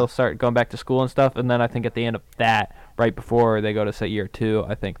 they'll start going back to school and stuff, and then I think at the end of that, right before they go to year 2,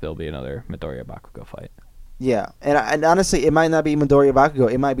 I think there'll be another Midoriya Bakugo fight. Yeah, and honestly, it might not be Midoriya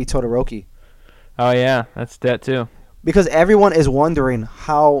Bakugo, it might be Todoroki. Oh yeah, that's that too. Because everyone is wondering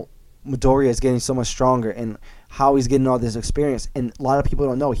how Midoriya is getting so much stronger and how he's getting all this experience, and a lot of people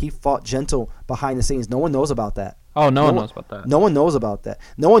don't know he fought gentle behind the scenes. No one knows about that. Oh, no one knows about that. No one knows about that.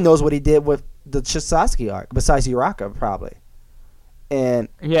 No one knows what he did with the Chisaki arc, besides Uraka, probably. And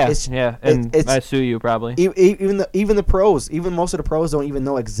and Tsuyu probably. Even the pros, even most of the pros don't even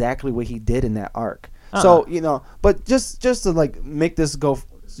know exactly what he did in that arc. So but just to make this go,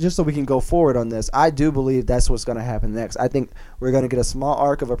 just so we can go forward on this, I do believe that's what's going to happen next. I think we're going to get a small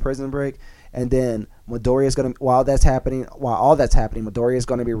arc of a prison break, and then Midoriya is going to, while all that's happening, Midoriya is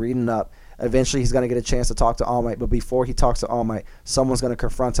going to be reading up. Eventually, he's going to get a chance to talk to All Might, but before he talks to All Might, someone's going to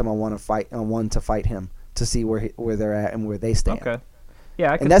confront him and want to fight him to see where they're at and where they stand. Okay.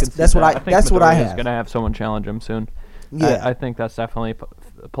 Yeah, that's what I have. He's going to have someone challenge him soon. Yeah, I think that's definitely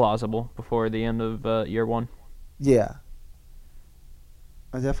plausible before the end of year 1. Yeah,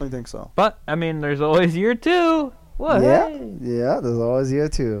 I definitely think so. But I mean, there's always year 2. What? Yeah, there's always year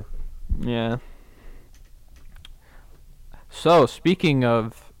 2. Yeah. So speaking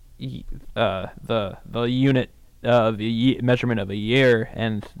of the unit measurement of a year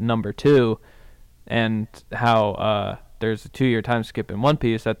and number 2, and how there's a 2-year time skip in One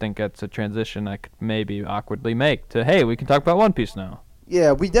Piece, I think that's a transition I could maybe awkwardly make to, hey, we can talk about One Piece now.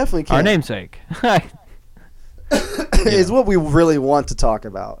 Yeah, we definitely can. Our namesake. Is what we really want to talk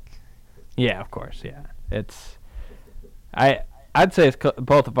about. Yeah, of course. Yeah, I'd say it's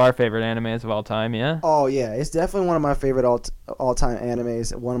both of our favorite animes of all time. Yeah. Oh yeah, it's definitely one of my favorite all time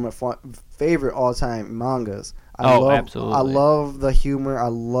animes. One of my favorite all time mangas. Absolutely. I love the humor. I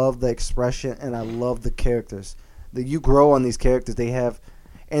love the expression, and I love the characters. That you grow on these characters. They have,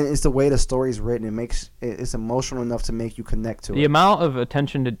 and it's the way the story's written. It's emotional enough to make you connect to it. The amount of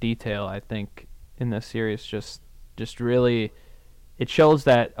attention to detail, I think, in this series just really, it shows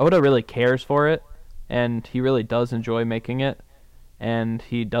that Oda really cares for it, and he really does enjoy making it. And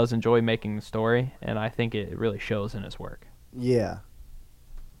he does enjoy making the story, and I think it really shows in his work. Yeah.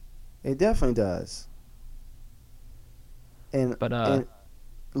 It definitely does. And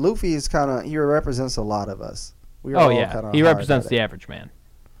Luffy is he represents a lot of us. He represents the average man.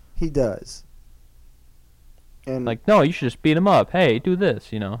 He does. And like, no, you should just beat him up. Hey, do this.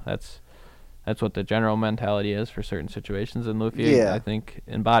 That's what the general mentality is for certain situations, and Luffy, I think,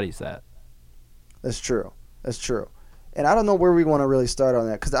 embodies that. That's true. And I don't know where we want to really start on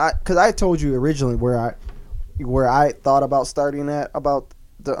that, because I told you originally where I thought about starting at about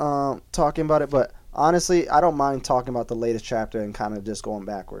the talking about it, but honestly, I don't mind talking about the latest chapter and kind of just going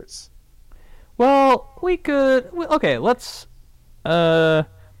backwards. Well, we could. Okay, let's. We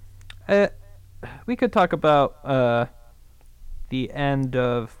could talk about the end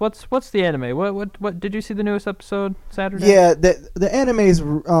of what's the anime? What did you see the newest episode Saturday? Yeah, the anime's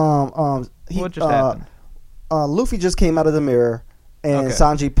what just happened? Luffy just came out of the mirror, and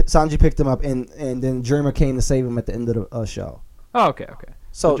Sanji picked him up, and then Germa came to save him at the end of the show. Oh, okay.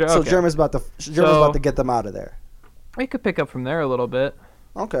 So Germa's about to get them out of there. We could pick up from there a little bit.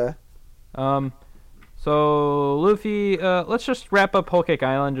 Okay. So Luffy, let's just wrap up Whole Cake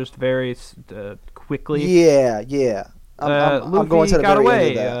Island just very quickly. Yeah. I'm going to the got very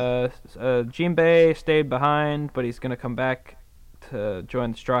away. end of that. Jinbei stayed behind, but he's gonna come back to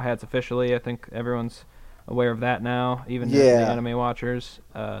join the Straw Hats officially. I think everyone's aware of that now, even the anime watchers.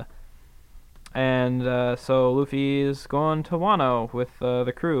 And so Luffy is going to Wano with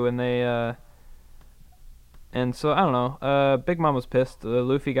the crew, and they and so I don't know. Big Mom was pissed.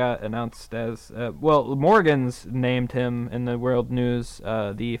 Luffy got announced as Morgan's named him in the world news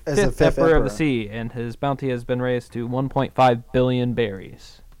the fifth Emperor of the Sea, and his bounty has been raised to 1.5 billion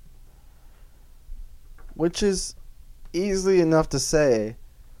berries, which is easily enough to say,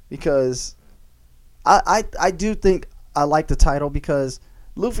 because I do think I like the title, because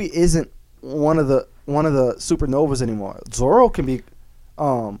Luffy isn't one of the supernovas anymore. Zoro can be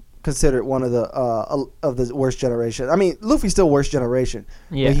considered one of the worst generation. I mean, Luffy's still worst generation,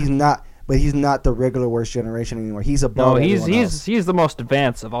 but he's not. But he's not the regular worst generation anymore. He's above. No, he's the most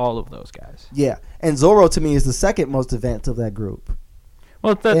advanced of all of those guys. Yeah, and Zoro to me is the second most advanced of that group.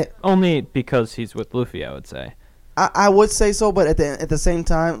 Well, that's only because he's with Luffy, I would say. I would say so, but at the same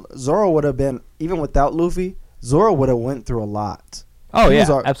time, Zoro would have been, even without Luffy, Zoro would have went through a lot. Oh,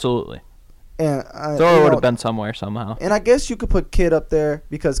 absolutely. And Zoro would have been somewhere somehow. And I guess you could put Kid up there,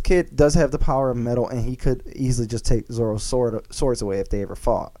 because Kid does have the power of metal, and he could easily just take Zoro's swords away if they ever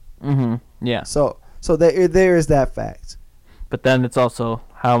fought. Mm-hmm. Yeah. So there is that fact. But then it's also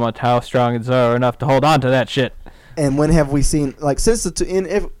how strong is Zoro enough to hold on to that shit. And when have we seen, like, since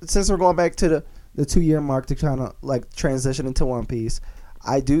we're going back to the 2-year mark to kind of like transition into One Piece,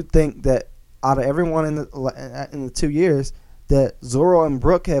 I do think that out of everyone in the 2 years, that Zoro and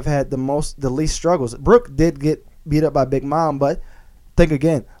Brook have had the least struggles. Brook did get beat up by Big Mom, but think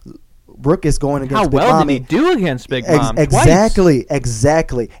again, Brook is going against Big Mom. How well did he do against Big Mom? Exactly.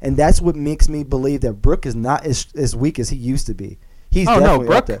 And that's what makes me believe that Brook is not as weak as he used to be.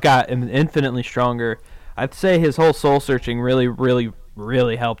 Brook got infinitely stronger. I'd say his whole soul searching really, really,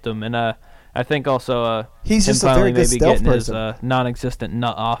 really helped him, and I think also he's just a very good stealth person. His non-existent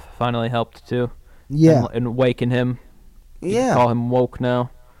nut off finally helped too. Yeah, and waking him. Yeah, you call him woke now.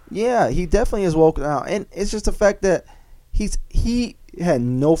 Yeah, he definitely is woke now, and it's just the fact that he had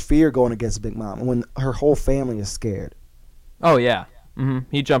no fear going against Big Mom when her whole family is scared. Oh yeah,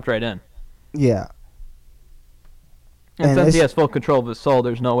 he jumped right in. Yeah, and since he has full control of his soul,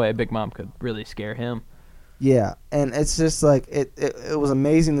 there's no way Big Mom could really scare him. Yeah, and it's just like it was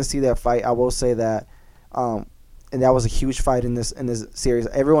amazing to see that fight. I will say that, and that was a huge fight in this series.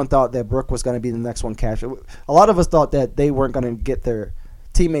 Everyone thought that Brook was going to be the next one captured. A lot of us thought that they weren't going to get their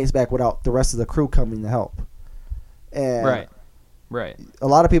teammates back without the rest of the crew coming to help. And right. A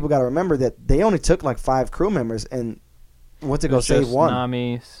lot of people got to remember that they only took like 5 crew members and went to go save one.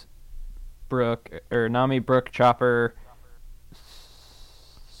 Nami, Brook, Chopper,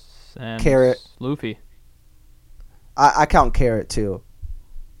 and Carrot, Luffy. I count Carrot too.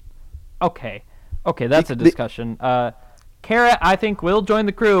 Okay, that's a discussion. Carrot Hera, I think, will join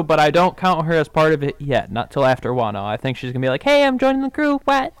the crew, but I don't count her as part of it yet. Not till after Wano. I think she's gonna be like, "Hey, I'm joining the crew."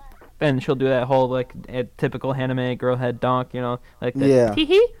 What? And she'll do that whole like typical anime girl head donk, like the tee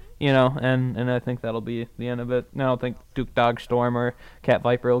hee, and I think that'll be the end of it. I don't think Duke Dog Storm or Cat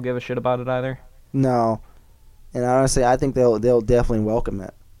Viper will give a shit about it either. No, and honestly, I think they'll definitely welcome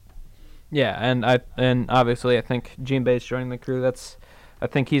it. Yeah, and obviously I think Jinbei's joining the crew. I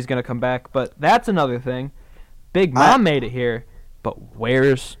think he's gonna come back, but that's another thing. Big Mom made it here, but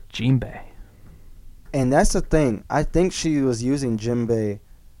where's Jinbei? And that's the thing. I think she was using Jinbei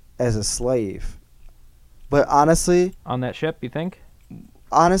as a slave. But honestly... On that ship, you think?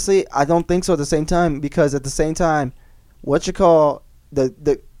 Honestly, I don't think so at the same time, because at the same time, one of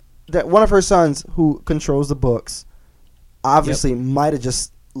her sons who controls the books obviously might have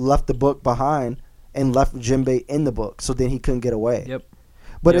just left the book behind and left Jinbei in the book, so then he couldn't get away. Yep.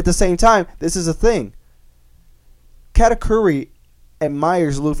 But at the same time, this is a thing. Katakuri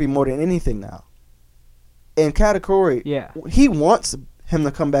admires Luffy more than anything now. And Katakuri, he wants him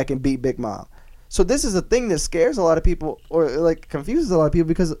to come back and beat Big Mom. So this is a thing that scares a lot of people, or like confuses a lot of people,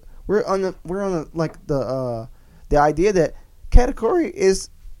 because we're on the idea that Katakuri is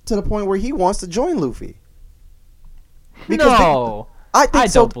to the point where he wants to join Luffy. Because I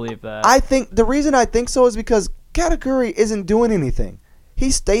don't believe that. I think the reason I think so is because Katakuri isn't doing anything.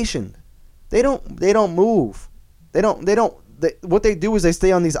 He's stationed. They don't move. What they do is they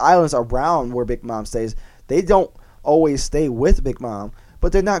stay on these islands around where Big Mom stays. They don't always stay with Big Mom,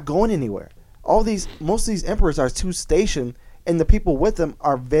 but they're not going anywhere. Most of these emperors are too stationed, and the people with them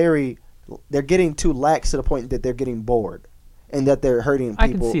they're getting too lax to the point that they're getting bored, and that they're hurting people. I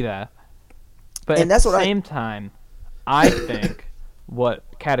can see that. But at the same time, I think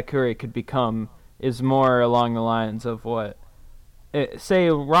what Katakuri could become is more along the lines of what, say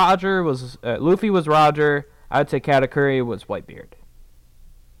Luffy was Roger, I'd say Katakuri was Whitebeard.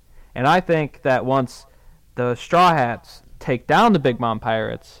 And I think that once the Straw Hats take down the Big Mom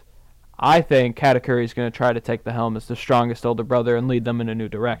pirates, I think Katakuri is going to try to take the helm as the strongest older brother and lead them in a new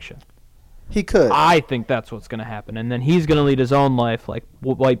direction. He could. I think that's what's going to happen. And then he's going to lead his own life like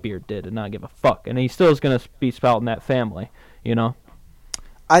Whitebeard did and not give a fuck. And he still is going to be spouting that family,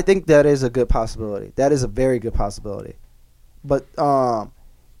 I think that is a good possibility. That is a very good possibility. But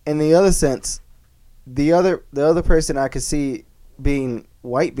in the other sense, the other person I could see being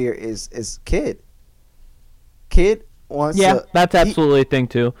Whitebeard is Kid. Kid wants to... that's absolutely a thing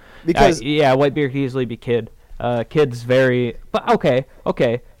too. Because Whitebeard could easily be Kid. Kid's very... But okay.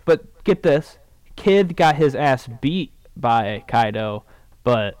 But get this. Kid got his ass beat by Kaido,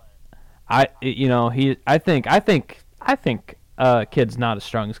 but I think Kid's not as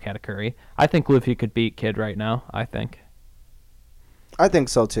strong as Katakuri. I think Luffy could beat Kid right now, I think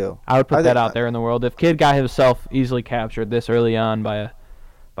so too. I would put that out there in the world. If Kid got himself easily captured this early on by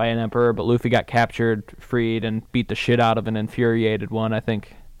an emperor, but Luffy got captured, freed, and beat the shit out of an infuriated one, I'd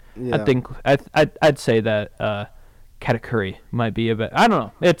say that Katakuri might be a bit. I don't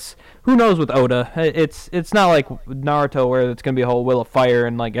know. It's who knows with Oda. It's not like Naruto where it's gonna be a whole wheel of fire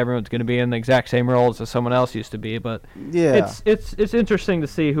and like everyone's gonna be in the exact same roles as someone else used to be. But it's interesting to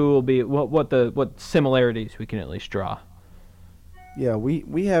see who will be what similarities we can at least draw. Yeah,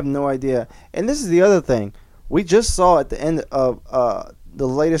 we have no idea. And this is the other thing. We just saw at the end of the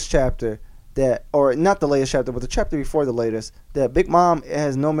latest chapter or not the latest chapter, but the chapter before the latest, that Big Mom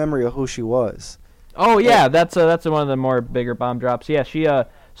has no memory of who she was. Oh yeah, that's one of the more bigger bomb drops. Yeah, she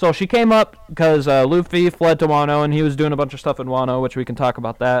came up because Luffy fled to Wano and he was doing a bunch of stuff in Wano, which we can talk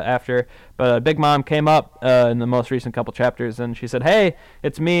about that after. But Big Mom came up in the most recent couple chapters and she said, "Hey,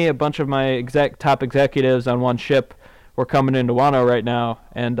 it's me, a bunch of my top executives on one ship. We're coming into Wano right now,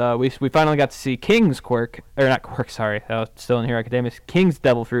 and we finally got to see King's still in Hero Academia. King's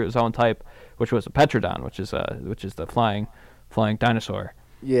Devil Fruit, his own type, which was a Petrodon, which is the flying dinosaur."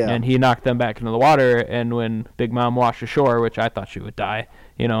 Yeah. And he knocked them back into the water, and when Big Mom washed ashore, which I thought she would die,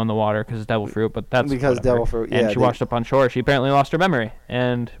 in the water because it's devil fruit, but that's because whatever. Devil Fruit. And she washed up on shore. She apparently lost her memory,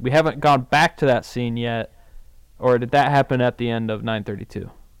 and we haven't gone back to that scene yet. Or did that happen at the end of 932?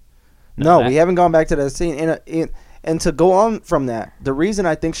 No, we haven't gone back to that scene. And to go on from that, the reason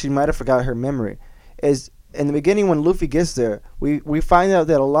I think she might have forgot her memory is in the beginning when Luffy gets there, we find out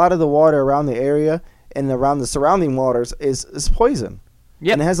that a lot of the water around the area and around the surrounding waters is poison.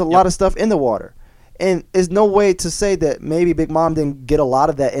 Yep. And it has a lot of stuff in the water. And there's no way to say that maybe Big Mom didn't get a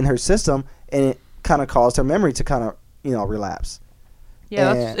lot of that in her system and it kind of caused her memory to kind of, relapse.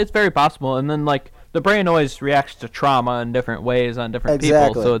 Yeah, it's very possible. And then, the brain always reacts to trauma in different ways on different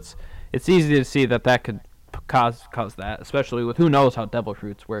people. So it's easy to see that could cause that, especially with who knows how devil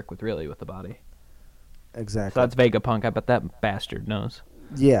fruits work with the body. Exactly. So that's Vegapunk. I bet that bastard knows.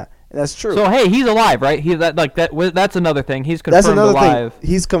 Yeah, that's true. So hey, he's alive, right? That's another thing. He's confirmed that's another alive. thing.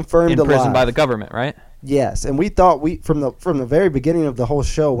 He's confirmed in prison alive by the government, right? Yes, and we thought from the very beginning of the whole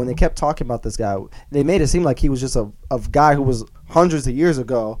show, when they kept talking about this guy, they made it seem like he was just a guy who was hundreds of years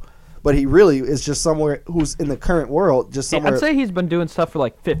ago, but he really is just somewhere who's in the current world, just somewhere. I'd say he's been doing stuff for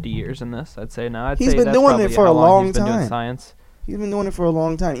like 50 years in this. I'd say now. He's been doing it for a long time. Doing science. He's been doing it for a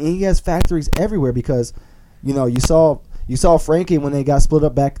long time, and he has factories everywhere because, you saw Frankie when they got split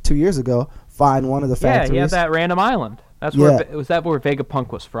up back 2 years ago find one of the factories. Yeah, he had that random island. That's where was that where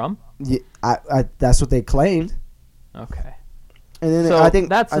Vegapunk was from? Yeah, I that's what they claimed. Okay. And then so I think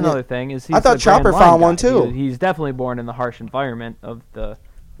that's another thing is I thought Chopper found one too. He's definitely born in the harsh environment of the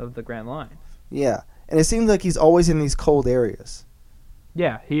Grand Line. Yeah, and it seems like he's always in these cold areas.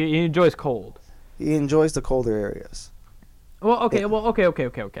 Yeah, he enjoys cold. He enjoys the colder areas. Okay.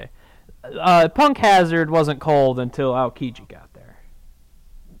 Punk Hazard wasn't cold until Aokiji got there.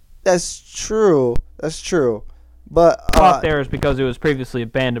 That's true. But got there is because it was previously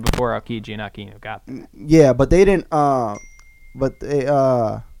abandoned before Aokiji and Akino got there. Yeah, but they didn't. Because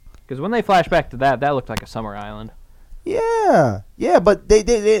when they flash back to that looked like a summer island. Yeah, but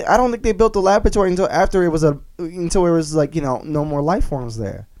they I don't think they built the laboratory until after it was like no more life forms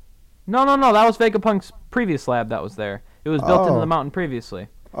there. No, that was Vegapunk's previous lab that was there. It was built into the mountain previously.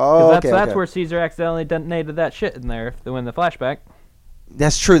 Oh, that's where Caesar accidentally detonated that shit in there when the flashback.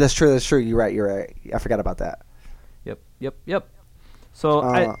 That's true. You're right. I forgot about that. Yep.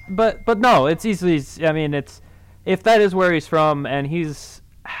 So, but no, it's easily. I mean, if that is where he's from, and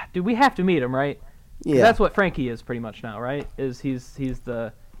dude, we have to meet him, right? Yeah. That's what Frankie is pretty much now, right? He's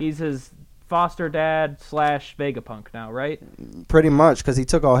his foster dad / Vegapunk now, right? Pretty much, because he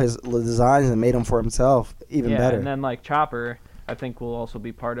took all his designs and made them for himself even better. And then like Chopper, I think will also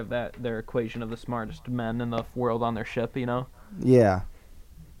be part of their equation of the smartest men in the world on their ship, Yeah.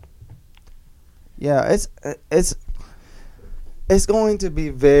 Yeah, it's going to be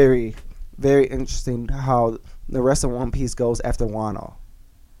very, very interesting how the rest of One Piece goes after Wano.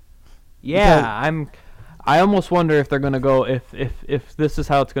 Yeah, I almost wonder if they're gonna go if this is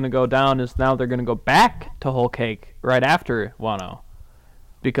how it's gonna go down is now they're gonna go back to Whole Cake right after Wano,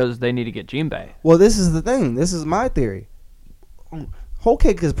 because they need to get Jinbei. Well, this is the thing. This is my theory. Whole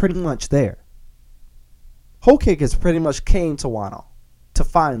Cake is pretty much there. Whole Cake is pretty much came to Wano to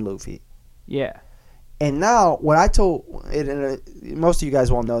find Luffy. Yeah. And now, what I told it, and most of you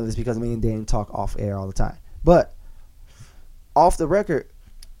guys won't know this because me and Dan talk off air all the time. But off the record,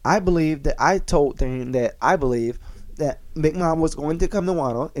 I told Dan that I believe that Big Mom was going to come to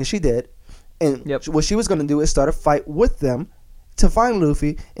Wano, and she did. And what she was going to do is start a fight with them to find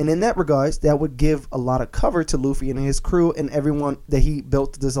Luffy. And in that regards, that would give a lot of cover to Luffy and his crew and everyone that he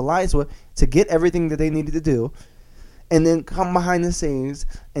built this alliance with to get everything that they needed to do. And then come behind the scenes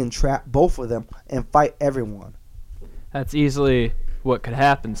and trap both of them and fight everyone. That's easily what could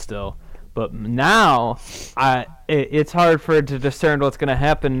happen still. But now, it's hard for it to discern what's going to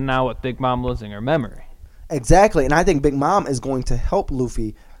happen now with Big Mom losing her memory. Exactly. And I think Big Mom is going to help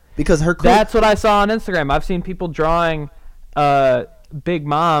Luffy because her crew... That's what I saw on Instagram. I've seen people drawing Big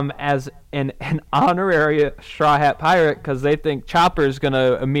Mom as an honorary Straw Hat Pirate because they think Chopper's going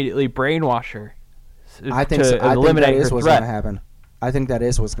to immediately brainwash her. I think that is what's going to happen. I think that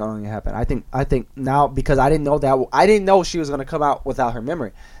is what's going to happen. I think now, because I didn't know she was going to come out without her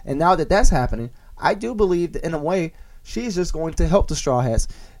memory, and now that that's happening, I do believe that in a way she's just going to help the Straw Hats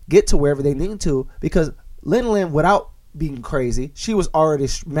get to wherever they need to, because Lin, without being crazy, she was already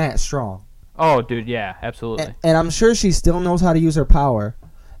mad strong. Oh, dude, yeah, absolutely. And I'm sure she still knows how to use her power,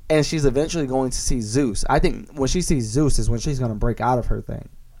 and she's eventually going to see Zeus. I think when she sees Zeus is when she's going to break out of her thing.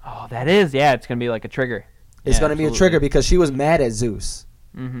 Oh, that is, yeah, it's going to be like a trigger. It's going to be a trigger because she was mad at Zeus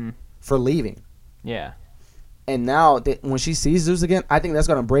for leaving. Yeah. And now when she sees Zeus again, I think that's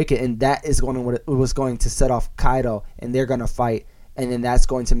going to break it, and that is was going to set off Kaido, and they're going to fight, and then that's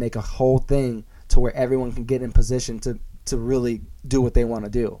going to make a whole thing to where everyone can get in position to really do what they want to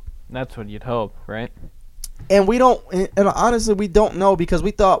do. That's what you'd hope, right? And honestly, we don't know, because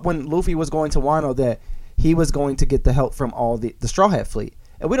we thought when Luffy was going to Wano that he was going to get the help from all the Straw Hat fleet.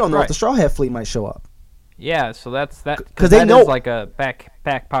 And we don't know if the Straw Hat fleet might show up. Yeah, so that's that. Because they know, is like a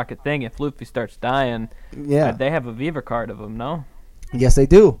back pocket thing. If Luffy starts dying, they have a Viva card of him, no? Yes, they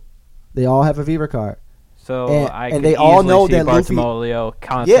do. They all have a Viva card. So and they all know that Bartolomeo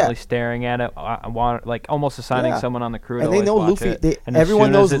constantly staring at it, like almost assigning someone on the crew. And to they know Luffy. And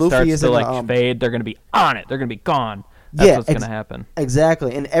everyone knows Luffy is in the fade. They're going to be on it. They're going to be gone. That's what's going to happen.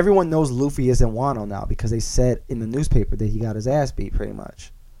 Exactly. And everyone knows Luffy is in Wano now because they said in the newspaper that he got his ass beat, pretty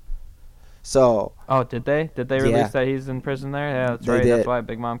much. So. Oh, did they? Did they release that he's in prison there? Yeah, that's right. That's why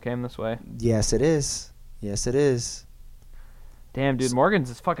Big Mom came this way. Yes, it is. Yes, it is. Damn, dude, Morgan's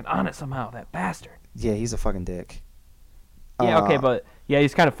is fucking on it somehow. That bastard. Yeah, he's a fucking dick. Yeah, okay, but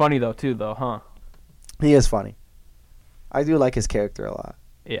he's kind of funny though, huh? He is funny. I do like his character a lot.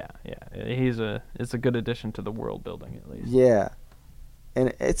 Yeah. It's a good addition to the world building at least. Yeah,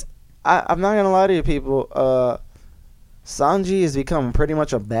 and I'm not gonna lie to you, people. Sanji has become pretty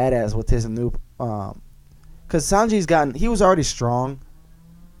much a badass with his new, because Sanji's he was already strong,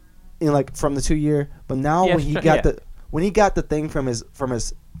 from the 2 year, but now when he got the thing from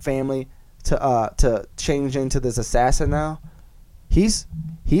his family to change into this assassin now, he's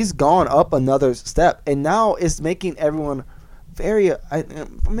gone up another step, and now it's making everyone very,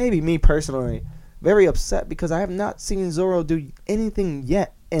 maybe me personally, very upset because I have not seen Zoro do anything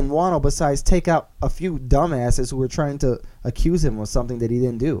yet in Wano besides take out a few dumbasses who were trying to accuse him of something that he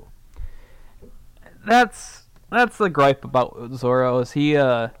didn't do. That's the gripe about Zoro is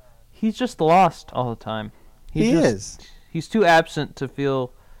he's just lost all the time. He's too absent to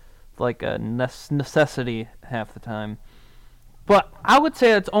feel like a necessity half the time. But I would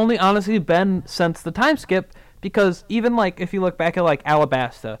say it's only honestly been since the time skip, because even if you look back at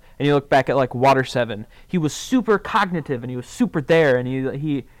Alabasta and you look back at Water 7, he was super cognitive and he was super there and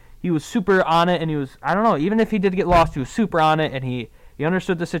he was super on it, and he was, I don't know, even if he did get lost, he was super on it, and he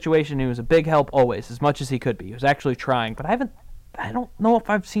understood the situation. He was a big help always, as much as he could be. He was actually trying, but I don't know if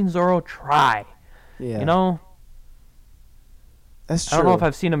I've seen Zoro try. Yeah. That's true. I don't know if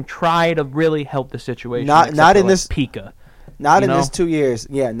I've seen him try to really help the situation. Not in this Pika. Not in this 2 years.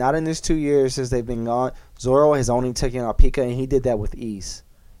 Yeah, not in this 2 years since they've been gone. Zoro has only taken out Pika, and he did that with ease.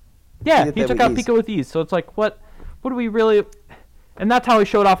 Yeah, he took out Pika with ease. So it's what do we really... And that's how he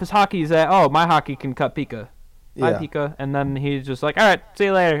showed off his hockey, is that, my hockey can cut Pika. Yeah. Hi, Pika. And then he's just all right, see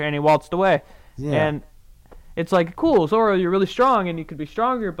you later, and he waltzed away. Yeah. And it's cool, Zoro, you're really strong, and you could be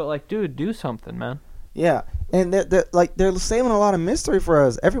stronger, but, dude, do something, man. Yeah, and they're saving a lot of mystery for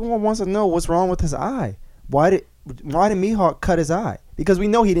us. Everyone wants to know what's wrong with his eye. Why did Mihawk cut his eye? Because we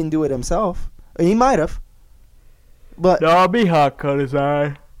know he didn't do it himself. He might have. But no, Mihawk cut his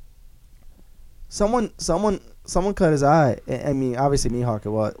eye. Someone cut his eye. I mean, obviously Mihawk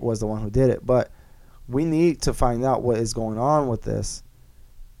was the one who did it, but we need to find out what is going on with this.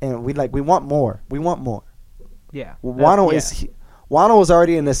 And we want more. We want more. Yeah. Wano is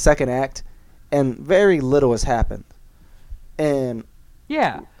already in the second act, and very little has happened. And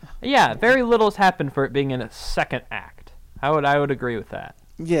yeah, very little has happened for it being in a second act. I would agree with that.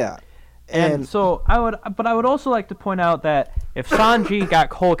 Yeah. And so I would also like to point out that if Sanji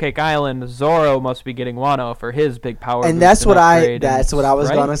got Whole Cake Island, Zoro must be getting Wano for his big power. And that's what I was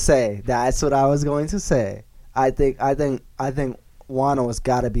gonna say. That's what I was going to say. I think Wano has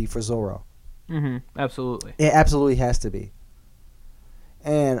got to be for Zoro. Absolutely. It absolutely has to be.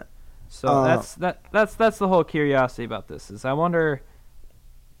 And so that's the whole curiosity about this. Is I wonder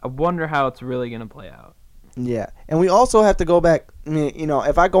how it's really gonna play out. Yeah, and we also have to go back.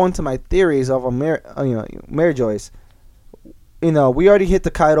 If I go into my theories of Mary Joyce, we already hit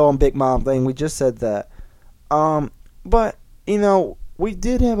the Kaido and Big Mom thing. We just said that. But we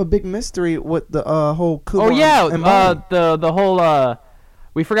did have a big mystery with the whole Kumon. Oh yeah, the whole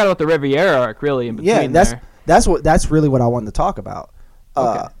we forgot about the Riviera arc really in between. Yeah, that's really what I wanted to talk about.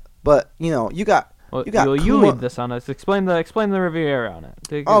 Okay. But you got you lead this on us. Explain the Riviera on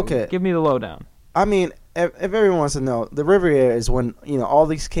it. Okay, give me the lowdown. I mean, if everyone wants to know, the Riviera is when all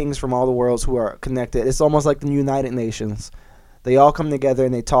these kings from all the worlds who are connected. It's almost like the United Nations. They all come together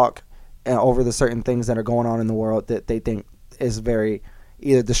and they talk over the certain things that are going on in the world that they think is very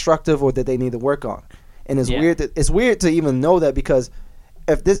either destructive or that they need to work on. And it's weird to even know that, because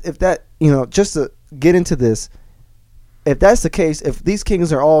just to get into this, if that's the case, if these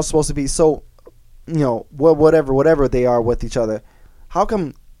kings are all supposed to be so, whatever they are with each other, how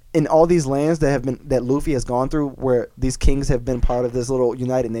come in all these lands that Luffy has gone through, where these kings have been part of this little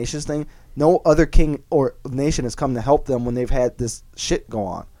United Nations thing, no other king or nation has come to help them when they've had this shit go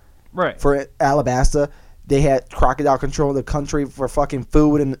on? Right. For Alabasta, they had Crocodile control the country for fucking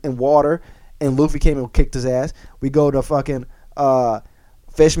food and water, and Luffy came and kicked his ass. We go to fucking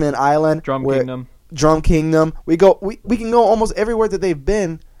Fishman Island, Drum Kingdom. We can go almost everywhere that they've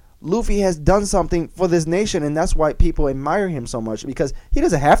been. Luffy has done something for this nation, and that's why people admire him so much, because he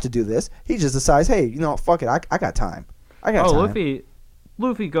doesn't have to do this. He just decides, hey, fuck it, I got time. I got time.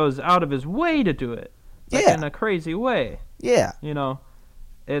 Luffy goes out of his way to do it. In a crazy way. Yeah.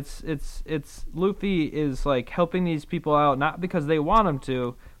 It's Luffy is helping these people out, not because they want him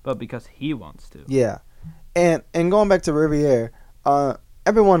to, but because he wants to. Yeah. And going back to Riviere,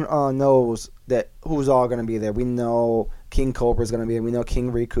 everyone knows that who's all going to be there. We know King Cobra's going to be there. We know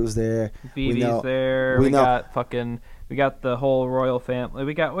King Riku's there. Vivi's there. We got the whole royal family.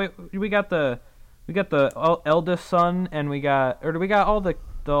 We got the eldest son, and we got all the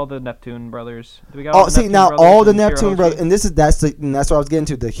Neptune brothers. Do we got all the Neptune brothers, and that's what I was getting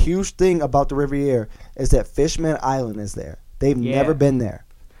to. The huge thing about the Riviera is that Fishman Island is there. They've never been there.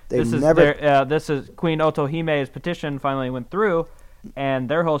 This is Queen Otohime's petition finally went through, and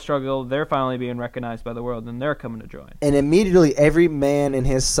their whole struggle. They're finally being recognized by the world, and they're coming to join. And immediately, every man and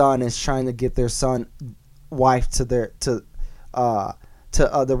his son is trying to get their son wife to the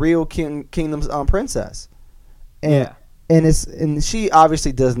real kingdom's princess. And she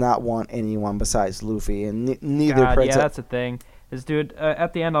obviously does not want anyone besides Luffy, and neither princess. Yeah, that's the thing. Dude,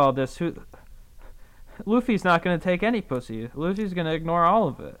 at the end of all this, Luffy's not going to take any pussy. Luffy's going to ignore all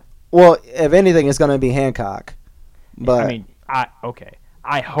of it. Well, if anything, it's going to be Hancock. But I mean,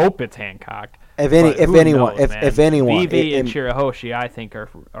 I hope it's Hancock. If anyone, Vivi and Shirahoshi, I think are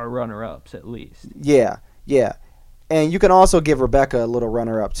runner-ups at least. Yeah, and you can also give Rebecca a little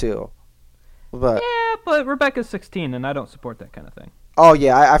runner-up too. But Rebecca's 16, and I don't support that kind of thing. Oh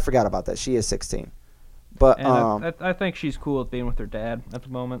yeah, I forgot about that. She is 16. But I think she's cool with being with her dad at the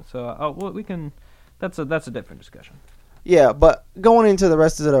moment. So we can. That's a different discussion. Yeah, but going into the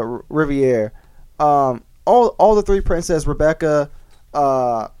rest of the Riviera, all the three princesses, Rebecca,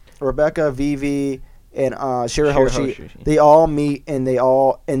 Vivi, and Shirahoshi, they all meet and they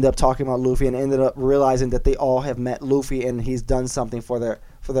all end up talking about Luffy and ended up realizing that they all have met Luffy and he's done something for their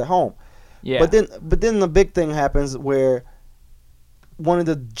home. Yeah. But then the big thing happens where one of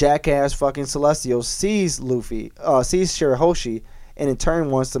the jackass fucking Celestials sees Shirahoshi, and in turn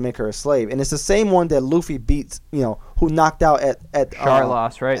wants to make her a slave. And it's the same one that Luffy beats, who knocked out at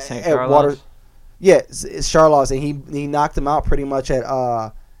Charlos, right? St. Charlos. Yeah, it's Charlos, and he knocked him out pretty much at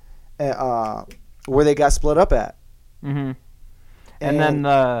where they got split up at. Mm-hmm. And then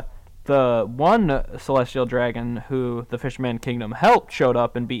the one Celestial Dragon who the Fisherman Kingdom helped showed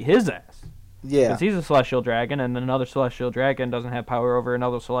up and beat his ass. Yeah, because he's a Celestial Dragon, and another Celestial Dragon doesn't have power over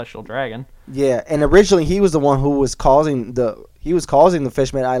another Celestial Dragon. Yeah, and originally he was the one who was causing the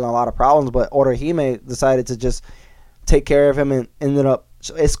Fishman Island a lot of problems, but Otohime decided to just take care of him and ended up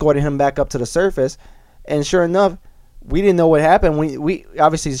escorting him back up to the surface. And sure enough, we didn't know what happened. We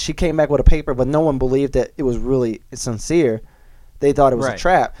obviously she came back with a paper, but no one believed that it was really sincere. They thought it was a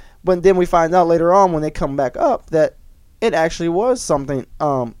trap. But then we find out later on when they come back up that it actually was something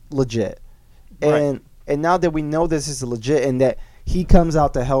legit. And now that we know this is legit and that he comes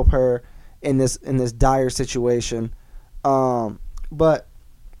out to help her in this dire situation, but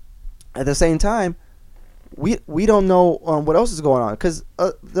at the same time, we don't know what else is going on, because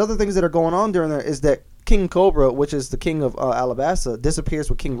the other things that are going on during there is that King Cobra, which is the king of Alabasta, disappears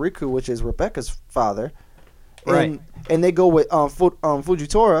with King Riku, which is Rebecca's father. Right. And they go with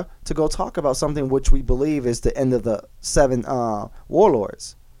Fujitora to go talk about something which we believe is the end of the 7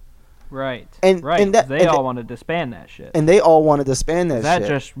 warlords. Right. And they all want to disband that shit. And they all want to disband that shit. That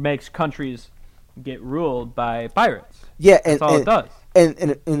just makes countries get ruled by pirates. Yeah, that's all it does.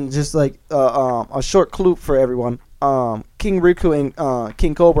 And just like a short clue for everyone, King Riku and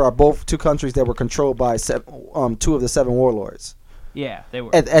King Cobra are both two countries that were controlled by 2 of the 7 warlords. Yeah, they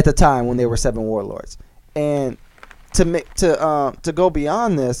were at the time when they were 7 warlords. And to go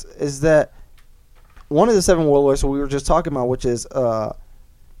beyond this is that one of the 7 warlords we were just talking about, which is the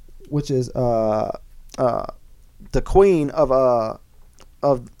queen of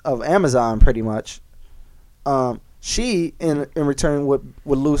Amazon, pretty much. She in return would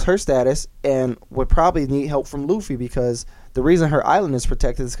lose her status and would probably need help from Luffy, because the reason her island is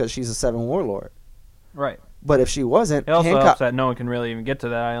protected is because she's a 7 warlord. Right. But if she wasn't, it also helps that no one can really even get to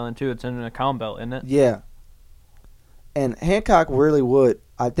that island too. It's in a calm belt, isn't it? Yeah. And Hancock really would.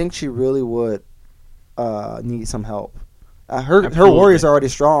 I think she really would need some help. Her warriors are already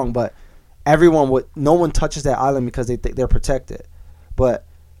strong, but no one touches that island because they're protected. But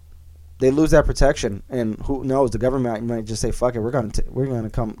they lose that protection, and who knows? The government might just say, "Fuck it, we're gonna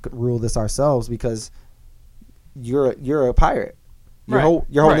come rule this ourselves," because you're a pirate. Your whole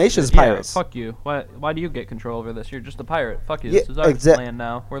nation's pirates. Yeah, fuck you. Why do you get control over this? You're just a pirate. Fuck you. This is our land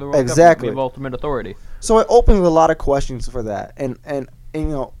now. We're the world government. We have ultimate authority. So it opens a lot of questions for that, and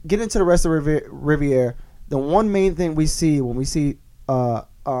get into the rest of Riviera. The one main thing we see when we see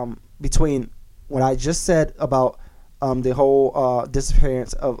between what I just said about the whole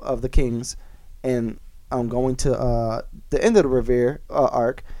disappearance of the kings and going to the end of the Riviera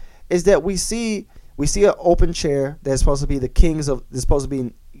arc is that we see an open chair that's supposed to be the king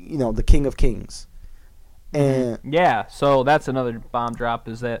of kings, And yeah, so that's another bomb drop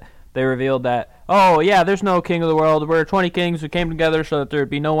is that they revealed that, oh, yeah, there's no king of the world. We're 20 kings who came together so that there'd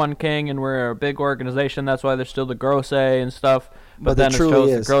be no one king, and we're a big organization. That's why there's still the Grosei and stuff. But then it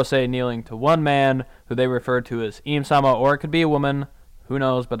shows the Grosei kneeling to one man who they referred to as Im-sama, or it could be a woman. Who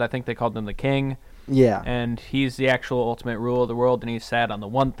knows? But I think they called him the king. Yeah. And he's the actual ultimate ruler of the world, and he's sat on the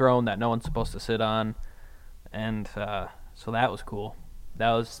one throne that no one's supposed to sit on. And so that was cool.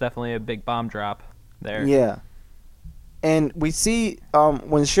 That was definitely a big bomb drop there. Yeah. And we see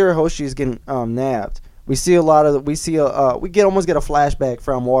when Shirahoshi is getting nabbed, we see a lot of we almost get a flashback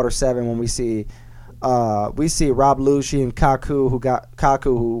from Water 7 when we see Rob Lucci and Kaku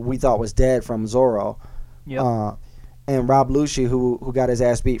who we thought was dead from Zoro. Yep. And Rob Lucci who got his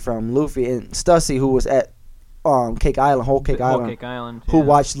ass beat from Luffy, and Stussy who was at Whole Cake Island, who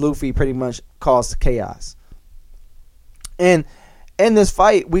watched Luffy pretty much cause chaos. And in this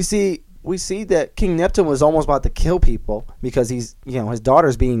fight we see that King Neptune was almost about to kill people because his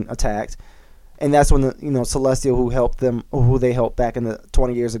daughter's being attacked, and that's when the Celestial who they helped back in the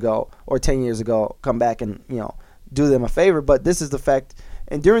 20 years ago or 10 years ago come back and do them a favor. But this is the fact,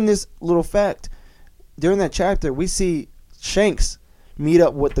 and during that chapter we see Shanks meet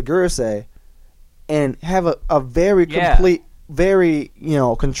up with the Gurusei and have a very complete, very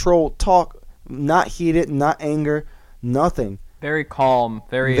controlled talk, not heated, not anger, nothing. Very calm,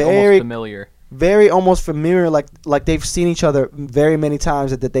 very almost familiar. Very almost familiar, like they've seen each other very many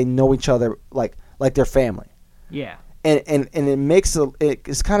times, that they know each other like they're family. Yeah. And it makes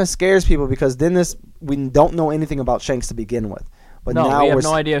it kind of scares people because then we don't know anything about Shanks to begin with. But now we have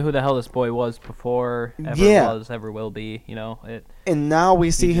no idea who the hell this boy was before, ever will be. And now we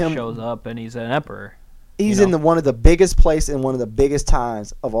see him shows up and he's an emperor. He's in one of the biggest place and one of the biggest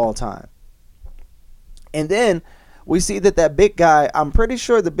times of all time. And then we see that big guy, I'm pretty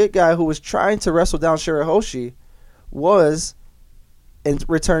sure the big guy who was trying to wrestle down Shirahoshi was, in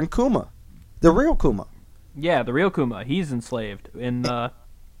return, Kuma. The real Kuma. Yeah, the real Kuma. He's enslaved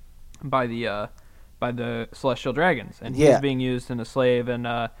by the Celestial Dragons. And he's being used in a slave.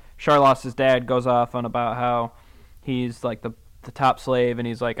 And Charlotte's dad goes off on about how he's like the top slave and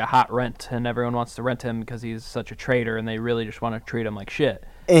he's like a hot rent. And everyone wants to rent him because he's such a traitor and they really just want to treat him like shit.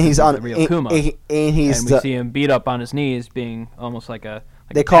 And he's on the real Kuma. And we see him beat up on his knees, being almost like a.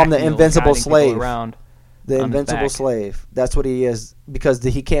 They call him the invincible slave. The invincible slave. That's what he is because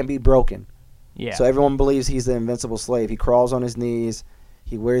he can't be broken. Yeah. So everyone believes he's the invincible slave. He crawls on his knees.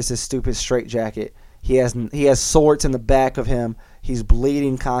 He wears his stupid straitjacket. He has swords in the back of him. He's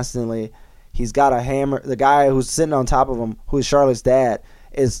bleeding constantly. He's got a hammer. The guy who's sitting on top of him, who is Charlotte's dad,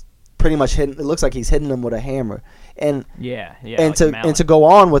 is pretty much hitting. It looks like he's hitting him with a hammer. And to go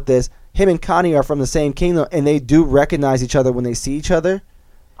on with this, him and Connie are from the same kingdom, and they do recognize each other when they see each other.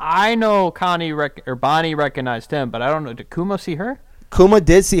 I know Bonnie recognized him, but I don't know. Did Kuma see her? Kuma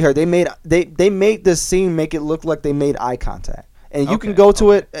did see her. They made this scene make it look like they made eye contact. And you can go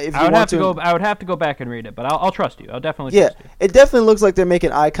to it if you want to. I would have to go back and read it, but I'll trust you. I'll definitely trust you. It definitely looks like they're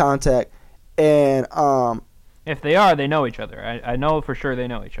making eye contact, and if they are, they know each other. I know for sure they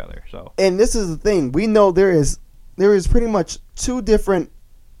know each other. So. And this is the thing. We know there is pretty much two different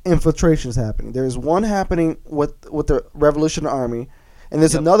infiltrations happening. There is one happening with the Revolutionary Army, and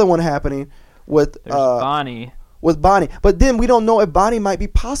there's another one happening with Bonnie. With Bonnie, but then we don't know if Bonnie might be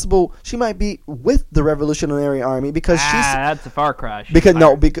possible. She might be with the Revolutionary Army because that's a far cry.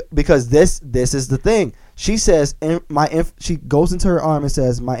 Because this is the thing. She says she goes into her arm and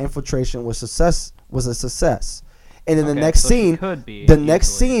says my infiltration was a success. And then the next scene,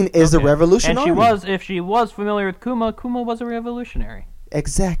 is the Revolutionary Army. If she was familiar with Kuma was a revolutionary.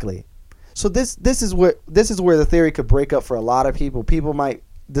 Exactly. So this is where the theory could break up for a lot of people.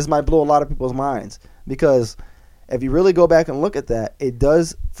 This might blow a lot of people's minds because if you really go back and look at that, it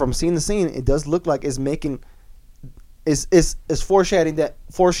does, from scene to scene, it does look like it's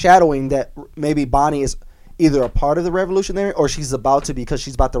foreshadowing that maybe Bonnie is either a part of the Revolutionary or she's about to, because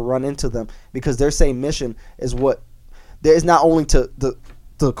she's about to run into them, because their same mission is not only to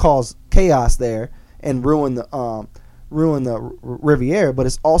cause chaos there and ruin the Riviera, but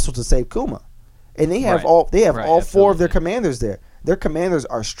it's also to save Kuma. And they have all four of their commanders there. Their commanders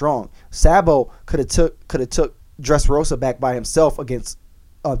are strong. Sabo could have took Dressrosa back by himself against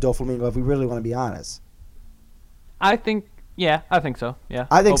Doflamingo, if we really want to be honest. I think so. Yeah.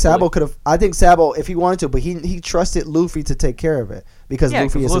 I think Sabo could have. I think Sabo, if he wanted to, but he trusted Luffy to take care of it because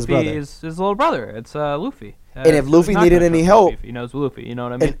Luffy is his brother. Luffy is his little brother. It's Luffy. And if Luffy needed any help, he knows Luffy. You know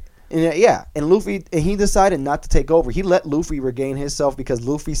what I mean? And Luffy, and he decided not to take over. He let Luffy regain himself because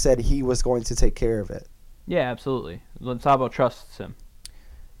Luffy said he was going to take care of it. Yeah, absolutely. Sabo trusts him.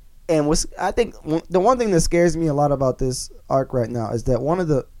 And I think the one thing that scares me a lot about this arc right now is that one of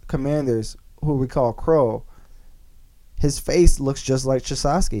the commanders, who we call Crow, his face looks just like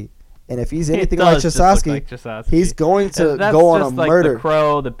Chisaki. And if he's anything like Chisaki, he's going to go on a murder. The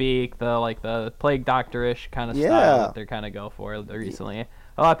Crow, the beak, the Plague Doctor-ish kind of style that they're kind of go for recently.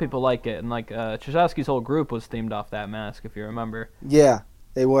 A lot of people like it, and Chisaski's whole group was themed off that mask, if you remember. Yeah,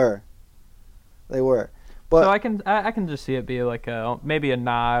 they were. But so I can just see it be like maybe a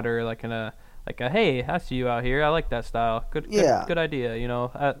nod or like a hey, I see you out here. I like that style. Good idea, you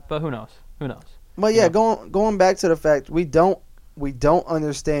know. But who knows? But yeah, going back to the fact we don't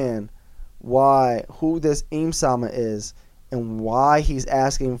understand who this Imsama is and why he's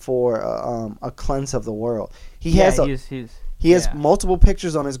asking for a cleanse of the world. He has multiple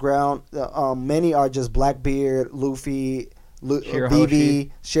pictures on his ground. Many are just Blackbeard, Luffy,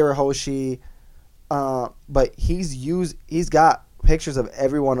 Vivi, Shirahoshi. But he's got pictures of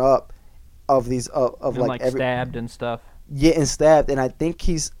everyone up of these of like stabbed and stuff. Yeah, and stabbed, and I think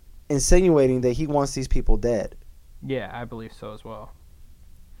he's insinuating that he wants these people dead. Yeah, I believe so as well.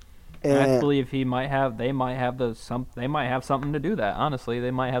 And I believe they might have something to do that. Honestly,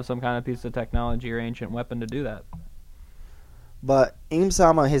 they might have some kind of piece of technology or ancient weapon to do that. But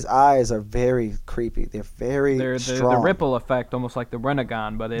Imsama, his eyes are very creepy. They're very strong. The ripple effect, almost like the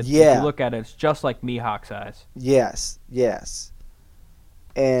Renegon, but if you look at it, it's just like Mihawk's eyes. Yes.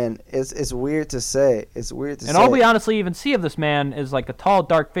 And it's weird to say. And all we honestly even see of this man is like a tall,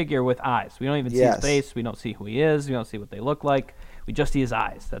 dark figure with eyes. We don't even see his face. We don't see who he is. We don't see what they look like. We just see his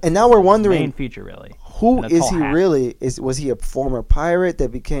eyes. That's and now we're wondering, the main feature, really. Who is he really? Was he a former pirate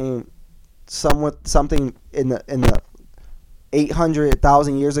that became something in the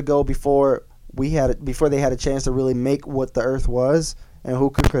 800,000 years ago before they had a chance to really make what the Earth was and who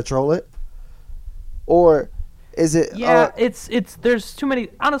could control it? Or is it? Yeah, it's there's too many.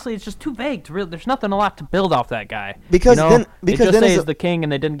 Honestly, it's just too vague to really. There's nothing a lot to build off that guy. Because then they just say he's the king,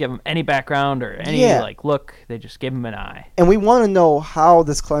 and they didn't give him any background or any look. They just gave him an eye. And we want to know how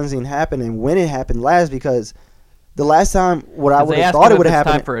this cleansing happened and when it happened last, because the last time I would have thought it would have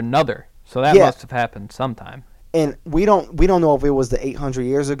happened time for another, so that must have happened sometime. And we don't know if it was the 800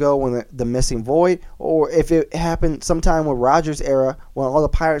 years ago when the missing void, or if it happened sometime with Roger's era when all the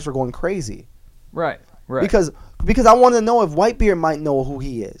pirates were going crazy. Right. Because I want to know if Whitebeard might know who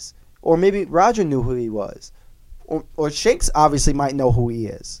he is, or maybe Roger knew who he was, or Shanks obviously might know who he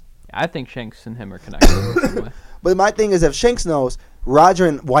is. I think Shanks and him are connected. But my thing is, if Shanks knows, Roger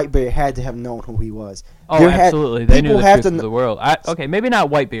and Whitebeard had to have known who he was. Oh, absolutely. They knew the truth of the world. Okay, maybe not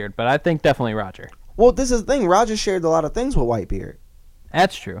Whitebeard, but I think definitely Roger. Well, this is the thing. Roger shared a lot of things with Whitebeard.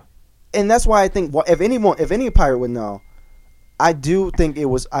 That's true. And that's why I think if any pirate would know, I do think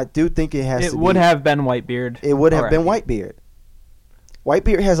it has. It would have been Whitebeard. It would have been Whitebeard.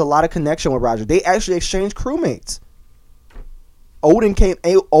 Whitebeard has a lot of connection with Roger. They actually exchanged crewmates. Odin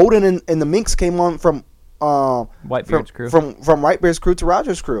and the Minks came on from Whitebeard's crew. From Whitebeard's crew to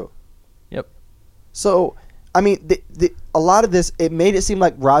Roger's crew. Yep. So, I mean, a lot of this, it made it seem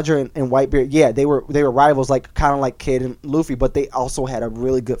like Roger and Whitebeard, they were rivals, like kind of like Kid and Luffy, but they also had a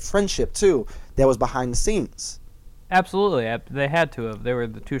really good friendship too that was behind the scenes. Absolutely, they had to have. They were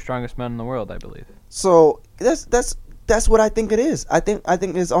the two strongest men in the world, I believe. So that's what I think it is. I think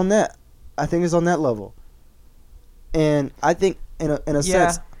it's on that. I think it's on that level. And I think in a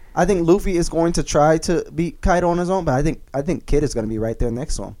sense, I think Luffy is going to try to beat Kaido on his own, but I think Kid is going to be right there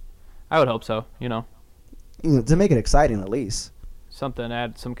next to him. I would hope so. To make it exciting, at least. Something,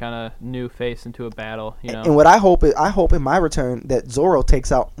 add some kind of new face into a battle. And what I hope in my return that Zoro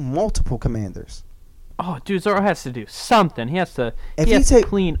takes out multiple commanders. Oh, dude, Zoro has to do something. He has to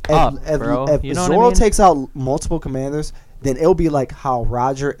clean up, bro. If Zoro takes out multiple commanders, then it'll be like how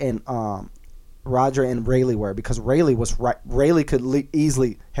Roger and Rayleigh were, because Rayleigh could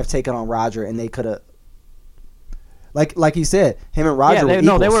easily have taken on Roger, and they could have, like he said, him and Roger were equals.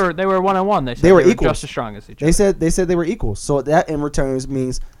 No, they were 1-on-1. They were equals, just as strong as each other. They said they were equals. So that in return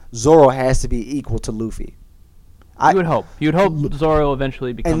means Zoro has to be equal to Luffy. You would hope Zoro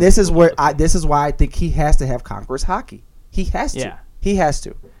eventually becomes. And this is why I think he has to have Conqueror's Haki. He has to. Yeah. He has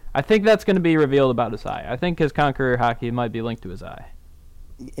to. I think that's going to be revealed about his eye. I think his Conqueror Haki might be linked to his eye.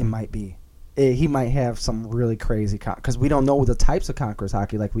 It might be. He might have some really crazy because we don't know the types of Conqueror's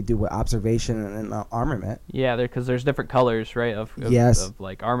Haki like we do with observation and armament. Yeah, because there's different colors, right? Of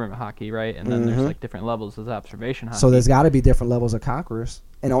like armament Haki, right? And then there's like different levels of observation Haki. So there's got to be different levels of Conquerors,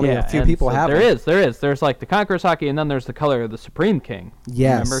 and only a few people have. There is. There's like the Conqueror's Haki, and then there's the color of the Supreme King.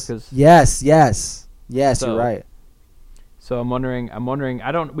 Yes. Remember? Yes. You're right. So I'm wondering.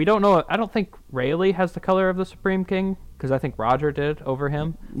 We don't know. I don't think Rayleigh has the color of the Supreme King, because I think Roger did over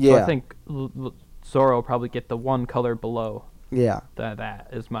him. Yeah. So I think Zoro will probably get the one color below. Yeah. That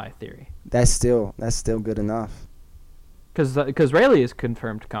is my theory. That's still good enough. Because Rayleigh is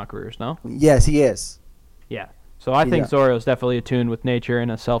confirmed conquerors, no? Yes, he is. Yeah. So I think Zoro is definitely attuned with nature and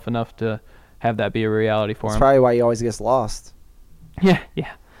himself enough to have that be a reality for him. That's probably why he always gets lost. Yeah.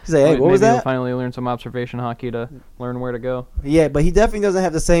 He's like, hey, what was that? Maybe he'll finally learn some observation haki to learn where to go. Yeah, but he definitely doesn't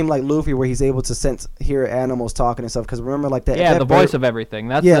have the same like Luffy where he's able to hear animals talking and stuff. Because remember, like that. Yeah, the voice of everything.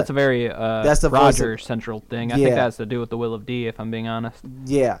 That's a very that's the Roger central thing. I think that has to do with the will of D, if I'm being honest.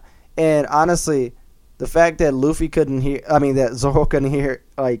 Yeah, and honestly, the fact that that Zoro couldn't hear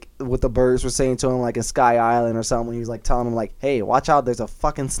like what the birds were saying to him, like in Sky Island or something. He was like telling him, like, "Hey, watch out! There's a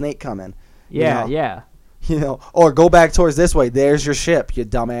fucking snake coming." Yeah, yeah. Or go back towards this way. There's your ship, you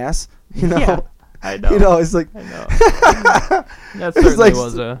dumbass. Yeah, I know. It's like I know. That certainly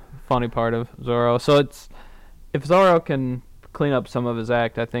was a funny part of Zoro. So if Zoro can clean up some of his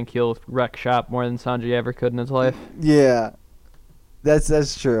act, I think he'll wreck shop more than Sanji ever could in his life. Yeah,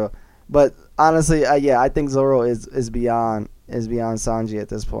 that's true. But honestly, I think Zoro is beyond Sanji at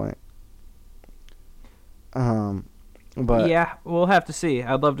this point. But yeah, we'll have to see.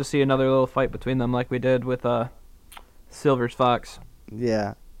 I'd love to see another little fight between them like we did with Silver's Fox.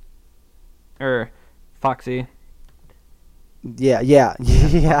 Yeah. Or Foxy. Yeah.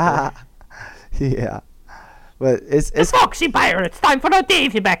 But it's the Foxy Pirates. Time for the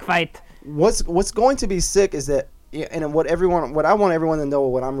Davy back fight. What's going to be sick is that, and what I want everyone to know,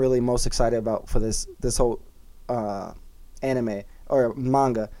 what I'm really most excited about for this whole anime or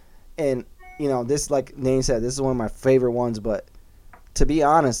manga, and this, like Nate said, this is one of my favorite ones. But to be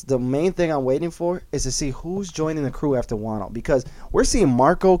honest, the main thing I'm waiting for is to see who's joining the crew after Wano, because we're seeing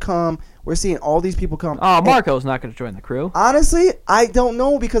Marco come, we're seeing all these people come. Oh, Marco's not going to join the crew. Honestly, I don't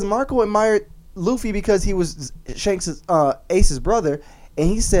know, because Marco admired Luffy because he was Shanks' Ace's brother, and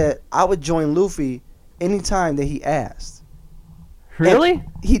he said I would join Luffy anytime that he asked. Really? And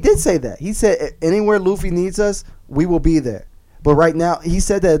he did say that. He said anywhere Luffy needs us, we will be there. But right now, he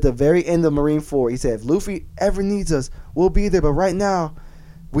said that at the very end of Marineford, he said, if Luffy ever needs us, we'll be there. But right now,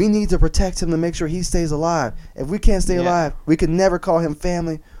 we need to protect him to make sure he stays alive. If we can't stay alive, we can never call him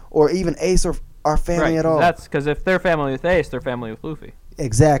family or even Ace or our family at all. That's because if they're family with Ace, they're family with Luffy.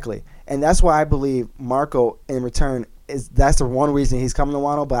 Exactly. And that's why I believe Marco, in return, that's the one reason he's coming to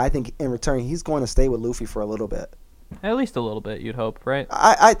Wano. But I think in return, he's going to stay with Luffy for a little bit. At least a little bit, you'd hope, right?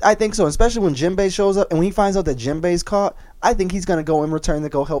 I think so, especially when Jinbei shows up, and when he finds out that Jinbei's caught, I think he's going to go in return to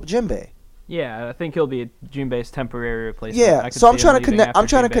go help Jinbei. Yeah, I think he'll be Jinbei's temporary replacement. Yeah, so I'm trying to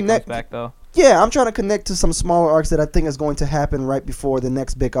connect. Back, though. Yeah, I'm trying to connect to some smaller arcs that I think is going to happen right before the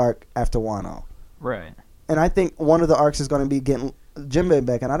next big arc after Wano. Right. And I think one of the arcs is going to be getting Jinbei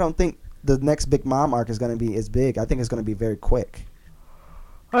back, and I don't think the next Big Mom arc is going to be as big. I think it's going to be very quick.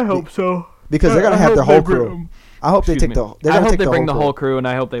 I hope so. Because they're going to have their whole crew. I hope they take the. I hope they bring the whole crew, and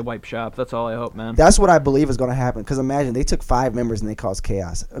I hope they wipe shop. That's all I hope, man. That's what I believe is going to happen. Because imagine they took 5 members and they caused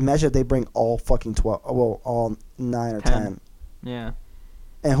chaos. Imagine if they bring all fucking 12, well, all 9 or 10. Yeah.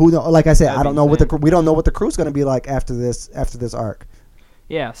 And who know? Like I said, I don't know we don't know what the crew's going to be like after this arc.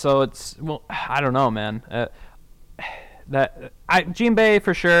 Yeah. So I don't know, man. Jinbei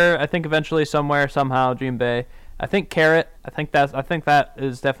for sure. I think eventually somewhere somehow Jinbei. I think Carrot. I think that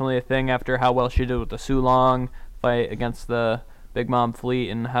is definitely a thing after how well she did with the Sulong fight against the Big Mom fleet,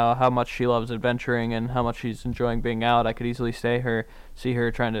 and how much she loves adventuring and how much she's enjoying being out. I could easily see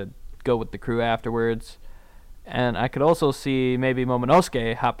her trying to go with the crew afterwards. And I could also see maybe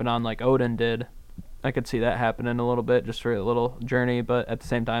Momonosuke hopping on like Oden did. I could see that happening a little bit just for a little journey, but at the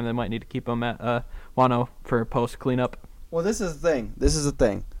same time they might need to keep him at Wano for post cleanup. Well, this is the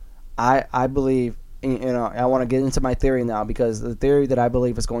thing. I believe, I want to get into my theory now, because the theory that I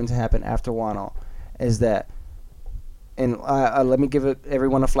believe is going to happen after Wano is that, and let me give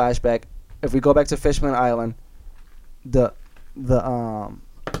everyone a flashback. If we go back to Fishman Island, the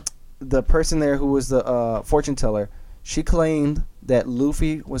person there who was the fortune teller, she claimed that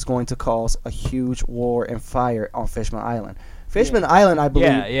Luffy was going to cause a huge war and fire on Fishman Island. Fishman Island, I believe.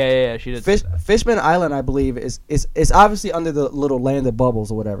 Yeah. She did. Fishman Island, I believe, is obviously under the little land of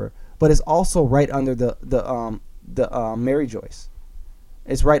bubbles or whatever, but it's also right under the Mary Joyce.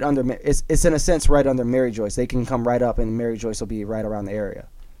 It's right under. It's in a sense right under Mary Joyce. They can come right up, and Mary Joyce will be right around the area.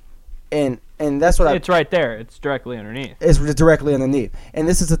 And that's what it's right there. It's directly underneath. It's directly underneath. And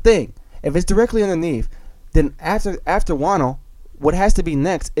this is the thing. If it's directly underneath, then after Wano, what has to be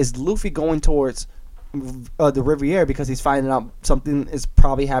next is Luffy going towards the Riviera, because he's finding out something is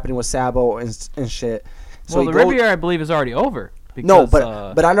probably happening with Sabo and shit. So the Riviera, I believe, is already over. Because, no,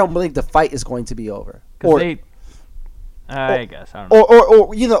 but I don't believe the fight is going to be over. I guess I don't know.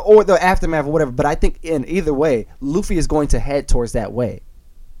 Or the aftermath or whatever. But I think in either way, Luffy is going to head towards that way.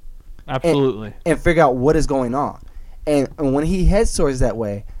 Absolutely. And figure out what is going on. And when he heads towards that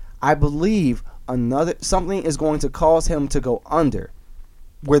way, I believe something is going to cause him to go under,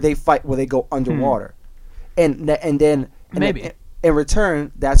 where they fight, where they go underwater, and then maybe in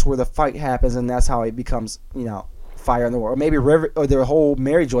return, that's where the fight happens, and that's how it becomes, fire in the water. Or maybe river, or their whole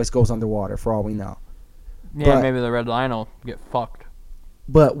Mary Joyce goes underwater for all we know. Yeah, maybe the Red Line will get fucked.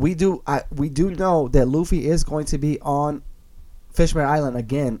 But we do know that Luffy is going to be on Fishman Island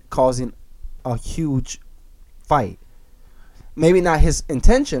again, causing a huge fight. Maybe not his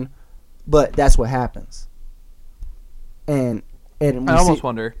intention, but that's what happens. And I almost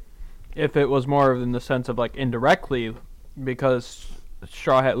wonder if it was more in the sense of like indirectly, because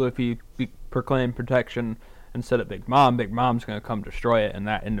Straw Hat Luffy proclaimed protection instead of Big Mom. Big Mom's going to come destroy it, and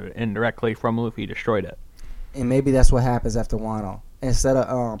that indirectly from Luffy destroyed it. And maybe that's what happens after Wano. Instead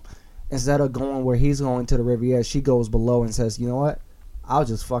of going where he's going to the Riviera, she goes below and says, "You know what? I'll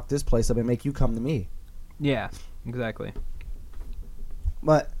just fuck this place up and make you come to me." Yeah, exactly.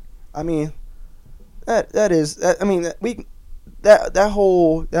 But I mean, that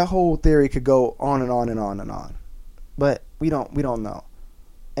whole theory could go on and on and on and on, but we don't know,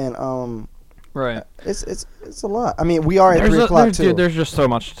 and right. It's a lot. I mean, we are at 3 o'clock too. Dude, there's just so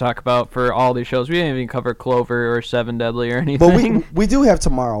much to talk about for all these shows. We didn't even cover Clover or Seven Deadly or anything. But we do have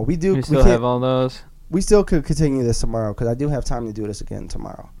tomorrow. We still have all those. We still could continue this tomorrow because I do have time to do this again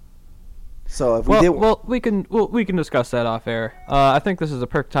tomorrow. So if we can discuss that off air. I think this is a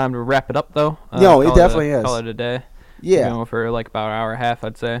perfect time to wrap it up though. No, it definitely is. Call it a day. Yeah. We're going for like about an hour and a half,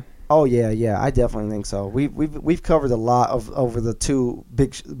 I'd say. Oh yeah, I definitely think so. We've covered a lot over the two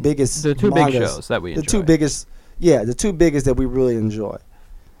biggest big shows that we enjoy. The two biggest that we really enjoy.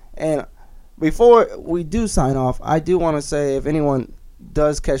 And before we do sign off, I do want to say if anyone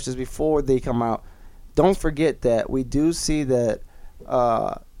does catch this before they come out, don't forget that we do see that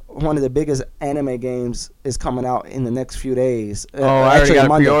one of the biggest anime games is coming out in the next few days. I already got it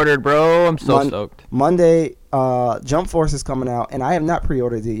pre-ordered, bro. I'm so stoked. Monday, Jump Force is coming out, and I have not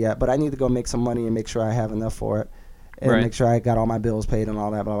pre-ordered it yet, but I need to go make some money and make sure I have enough for it, and make sure I got all my bills paid and all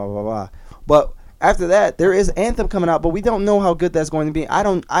that, blah, blah, blah, blah. But after that, there is Anthem coming out, but we don't know how good that's going to be.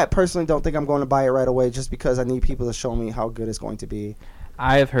 I personally don't think I'm going to buy it right away just because I need people to show me how good it's going to be.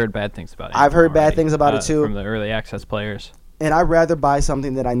 I have heard bad things about it. I've heard bad things about it, too. From the early access players. And I'd rather buy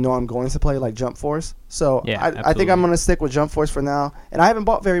something that I know I'm going to play, like Jump Force. So I think I'm going to stick with Jump Force for now. And I haven't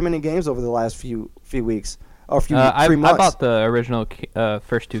bought very many games over the last few weeks. Or 3 months. I bought the original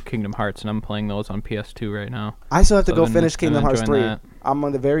first two Kingdom Hearts, and I'm playing those on PS2 right now. I still have to go finish Kingdom Hearts 3. I'm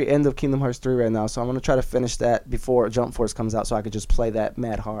on the very end of Kingdom Hearts 3 right now, so I'm going to try to finish that before Jump Force comes out so I could just play that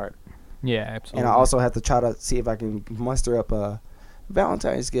mad hard. Yeah, absolutely. And I also have to try to see if I can muster up a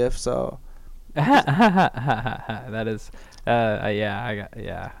Valentine's gift, so... That is... me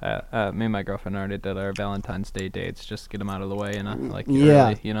and my girlfriend already did our Valentine's Day dates. Just get them out of the way and early,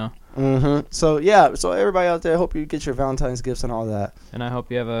 you know. Mm-hmm. So everybody out there, hope you get your Valentine's gifts and all that. And I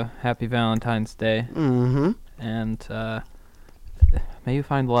hope you have a happy Valentine's Day. Mm-hmm. And may you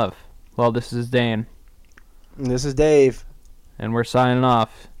find love. Well, this is Dane. And this is Dave. And we're signing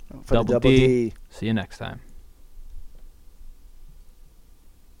off. For Double D. See you next time.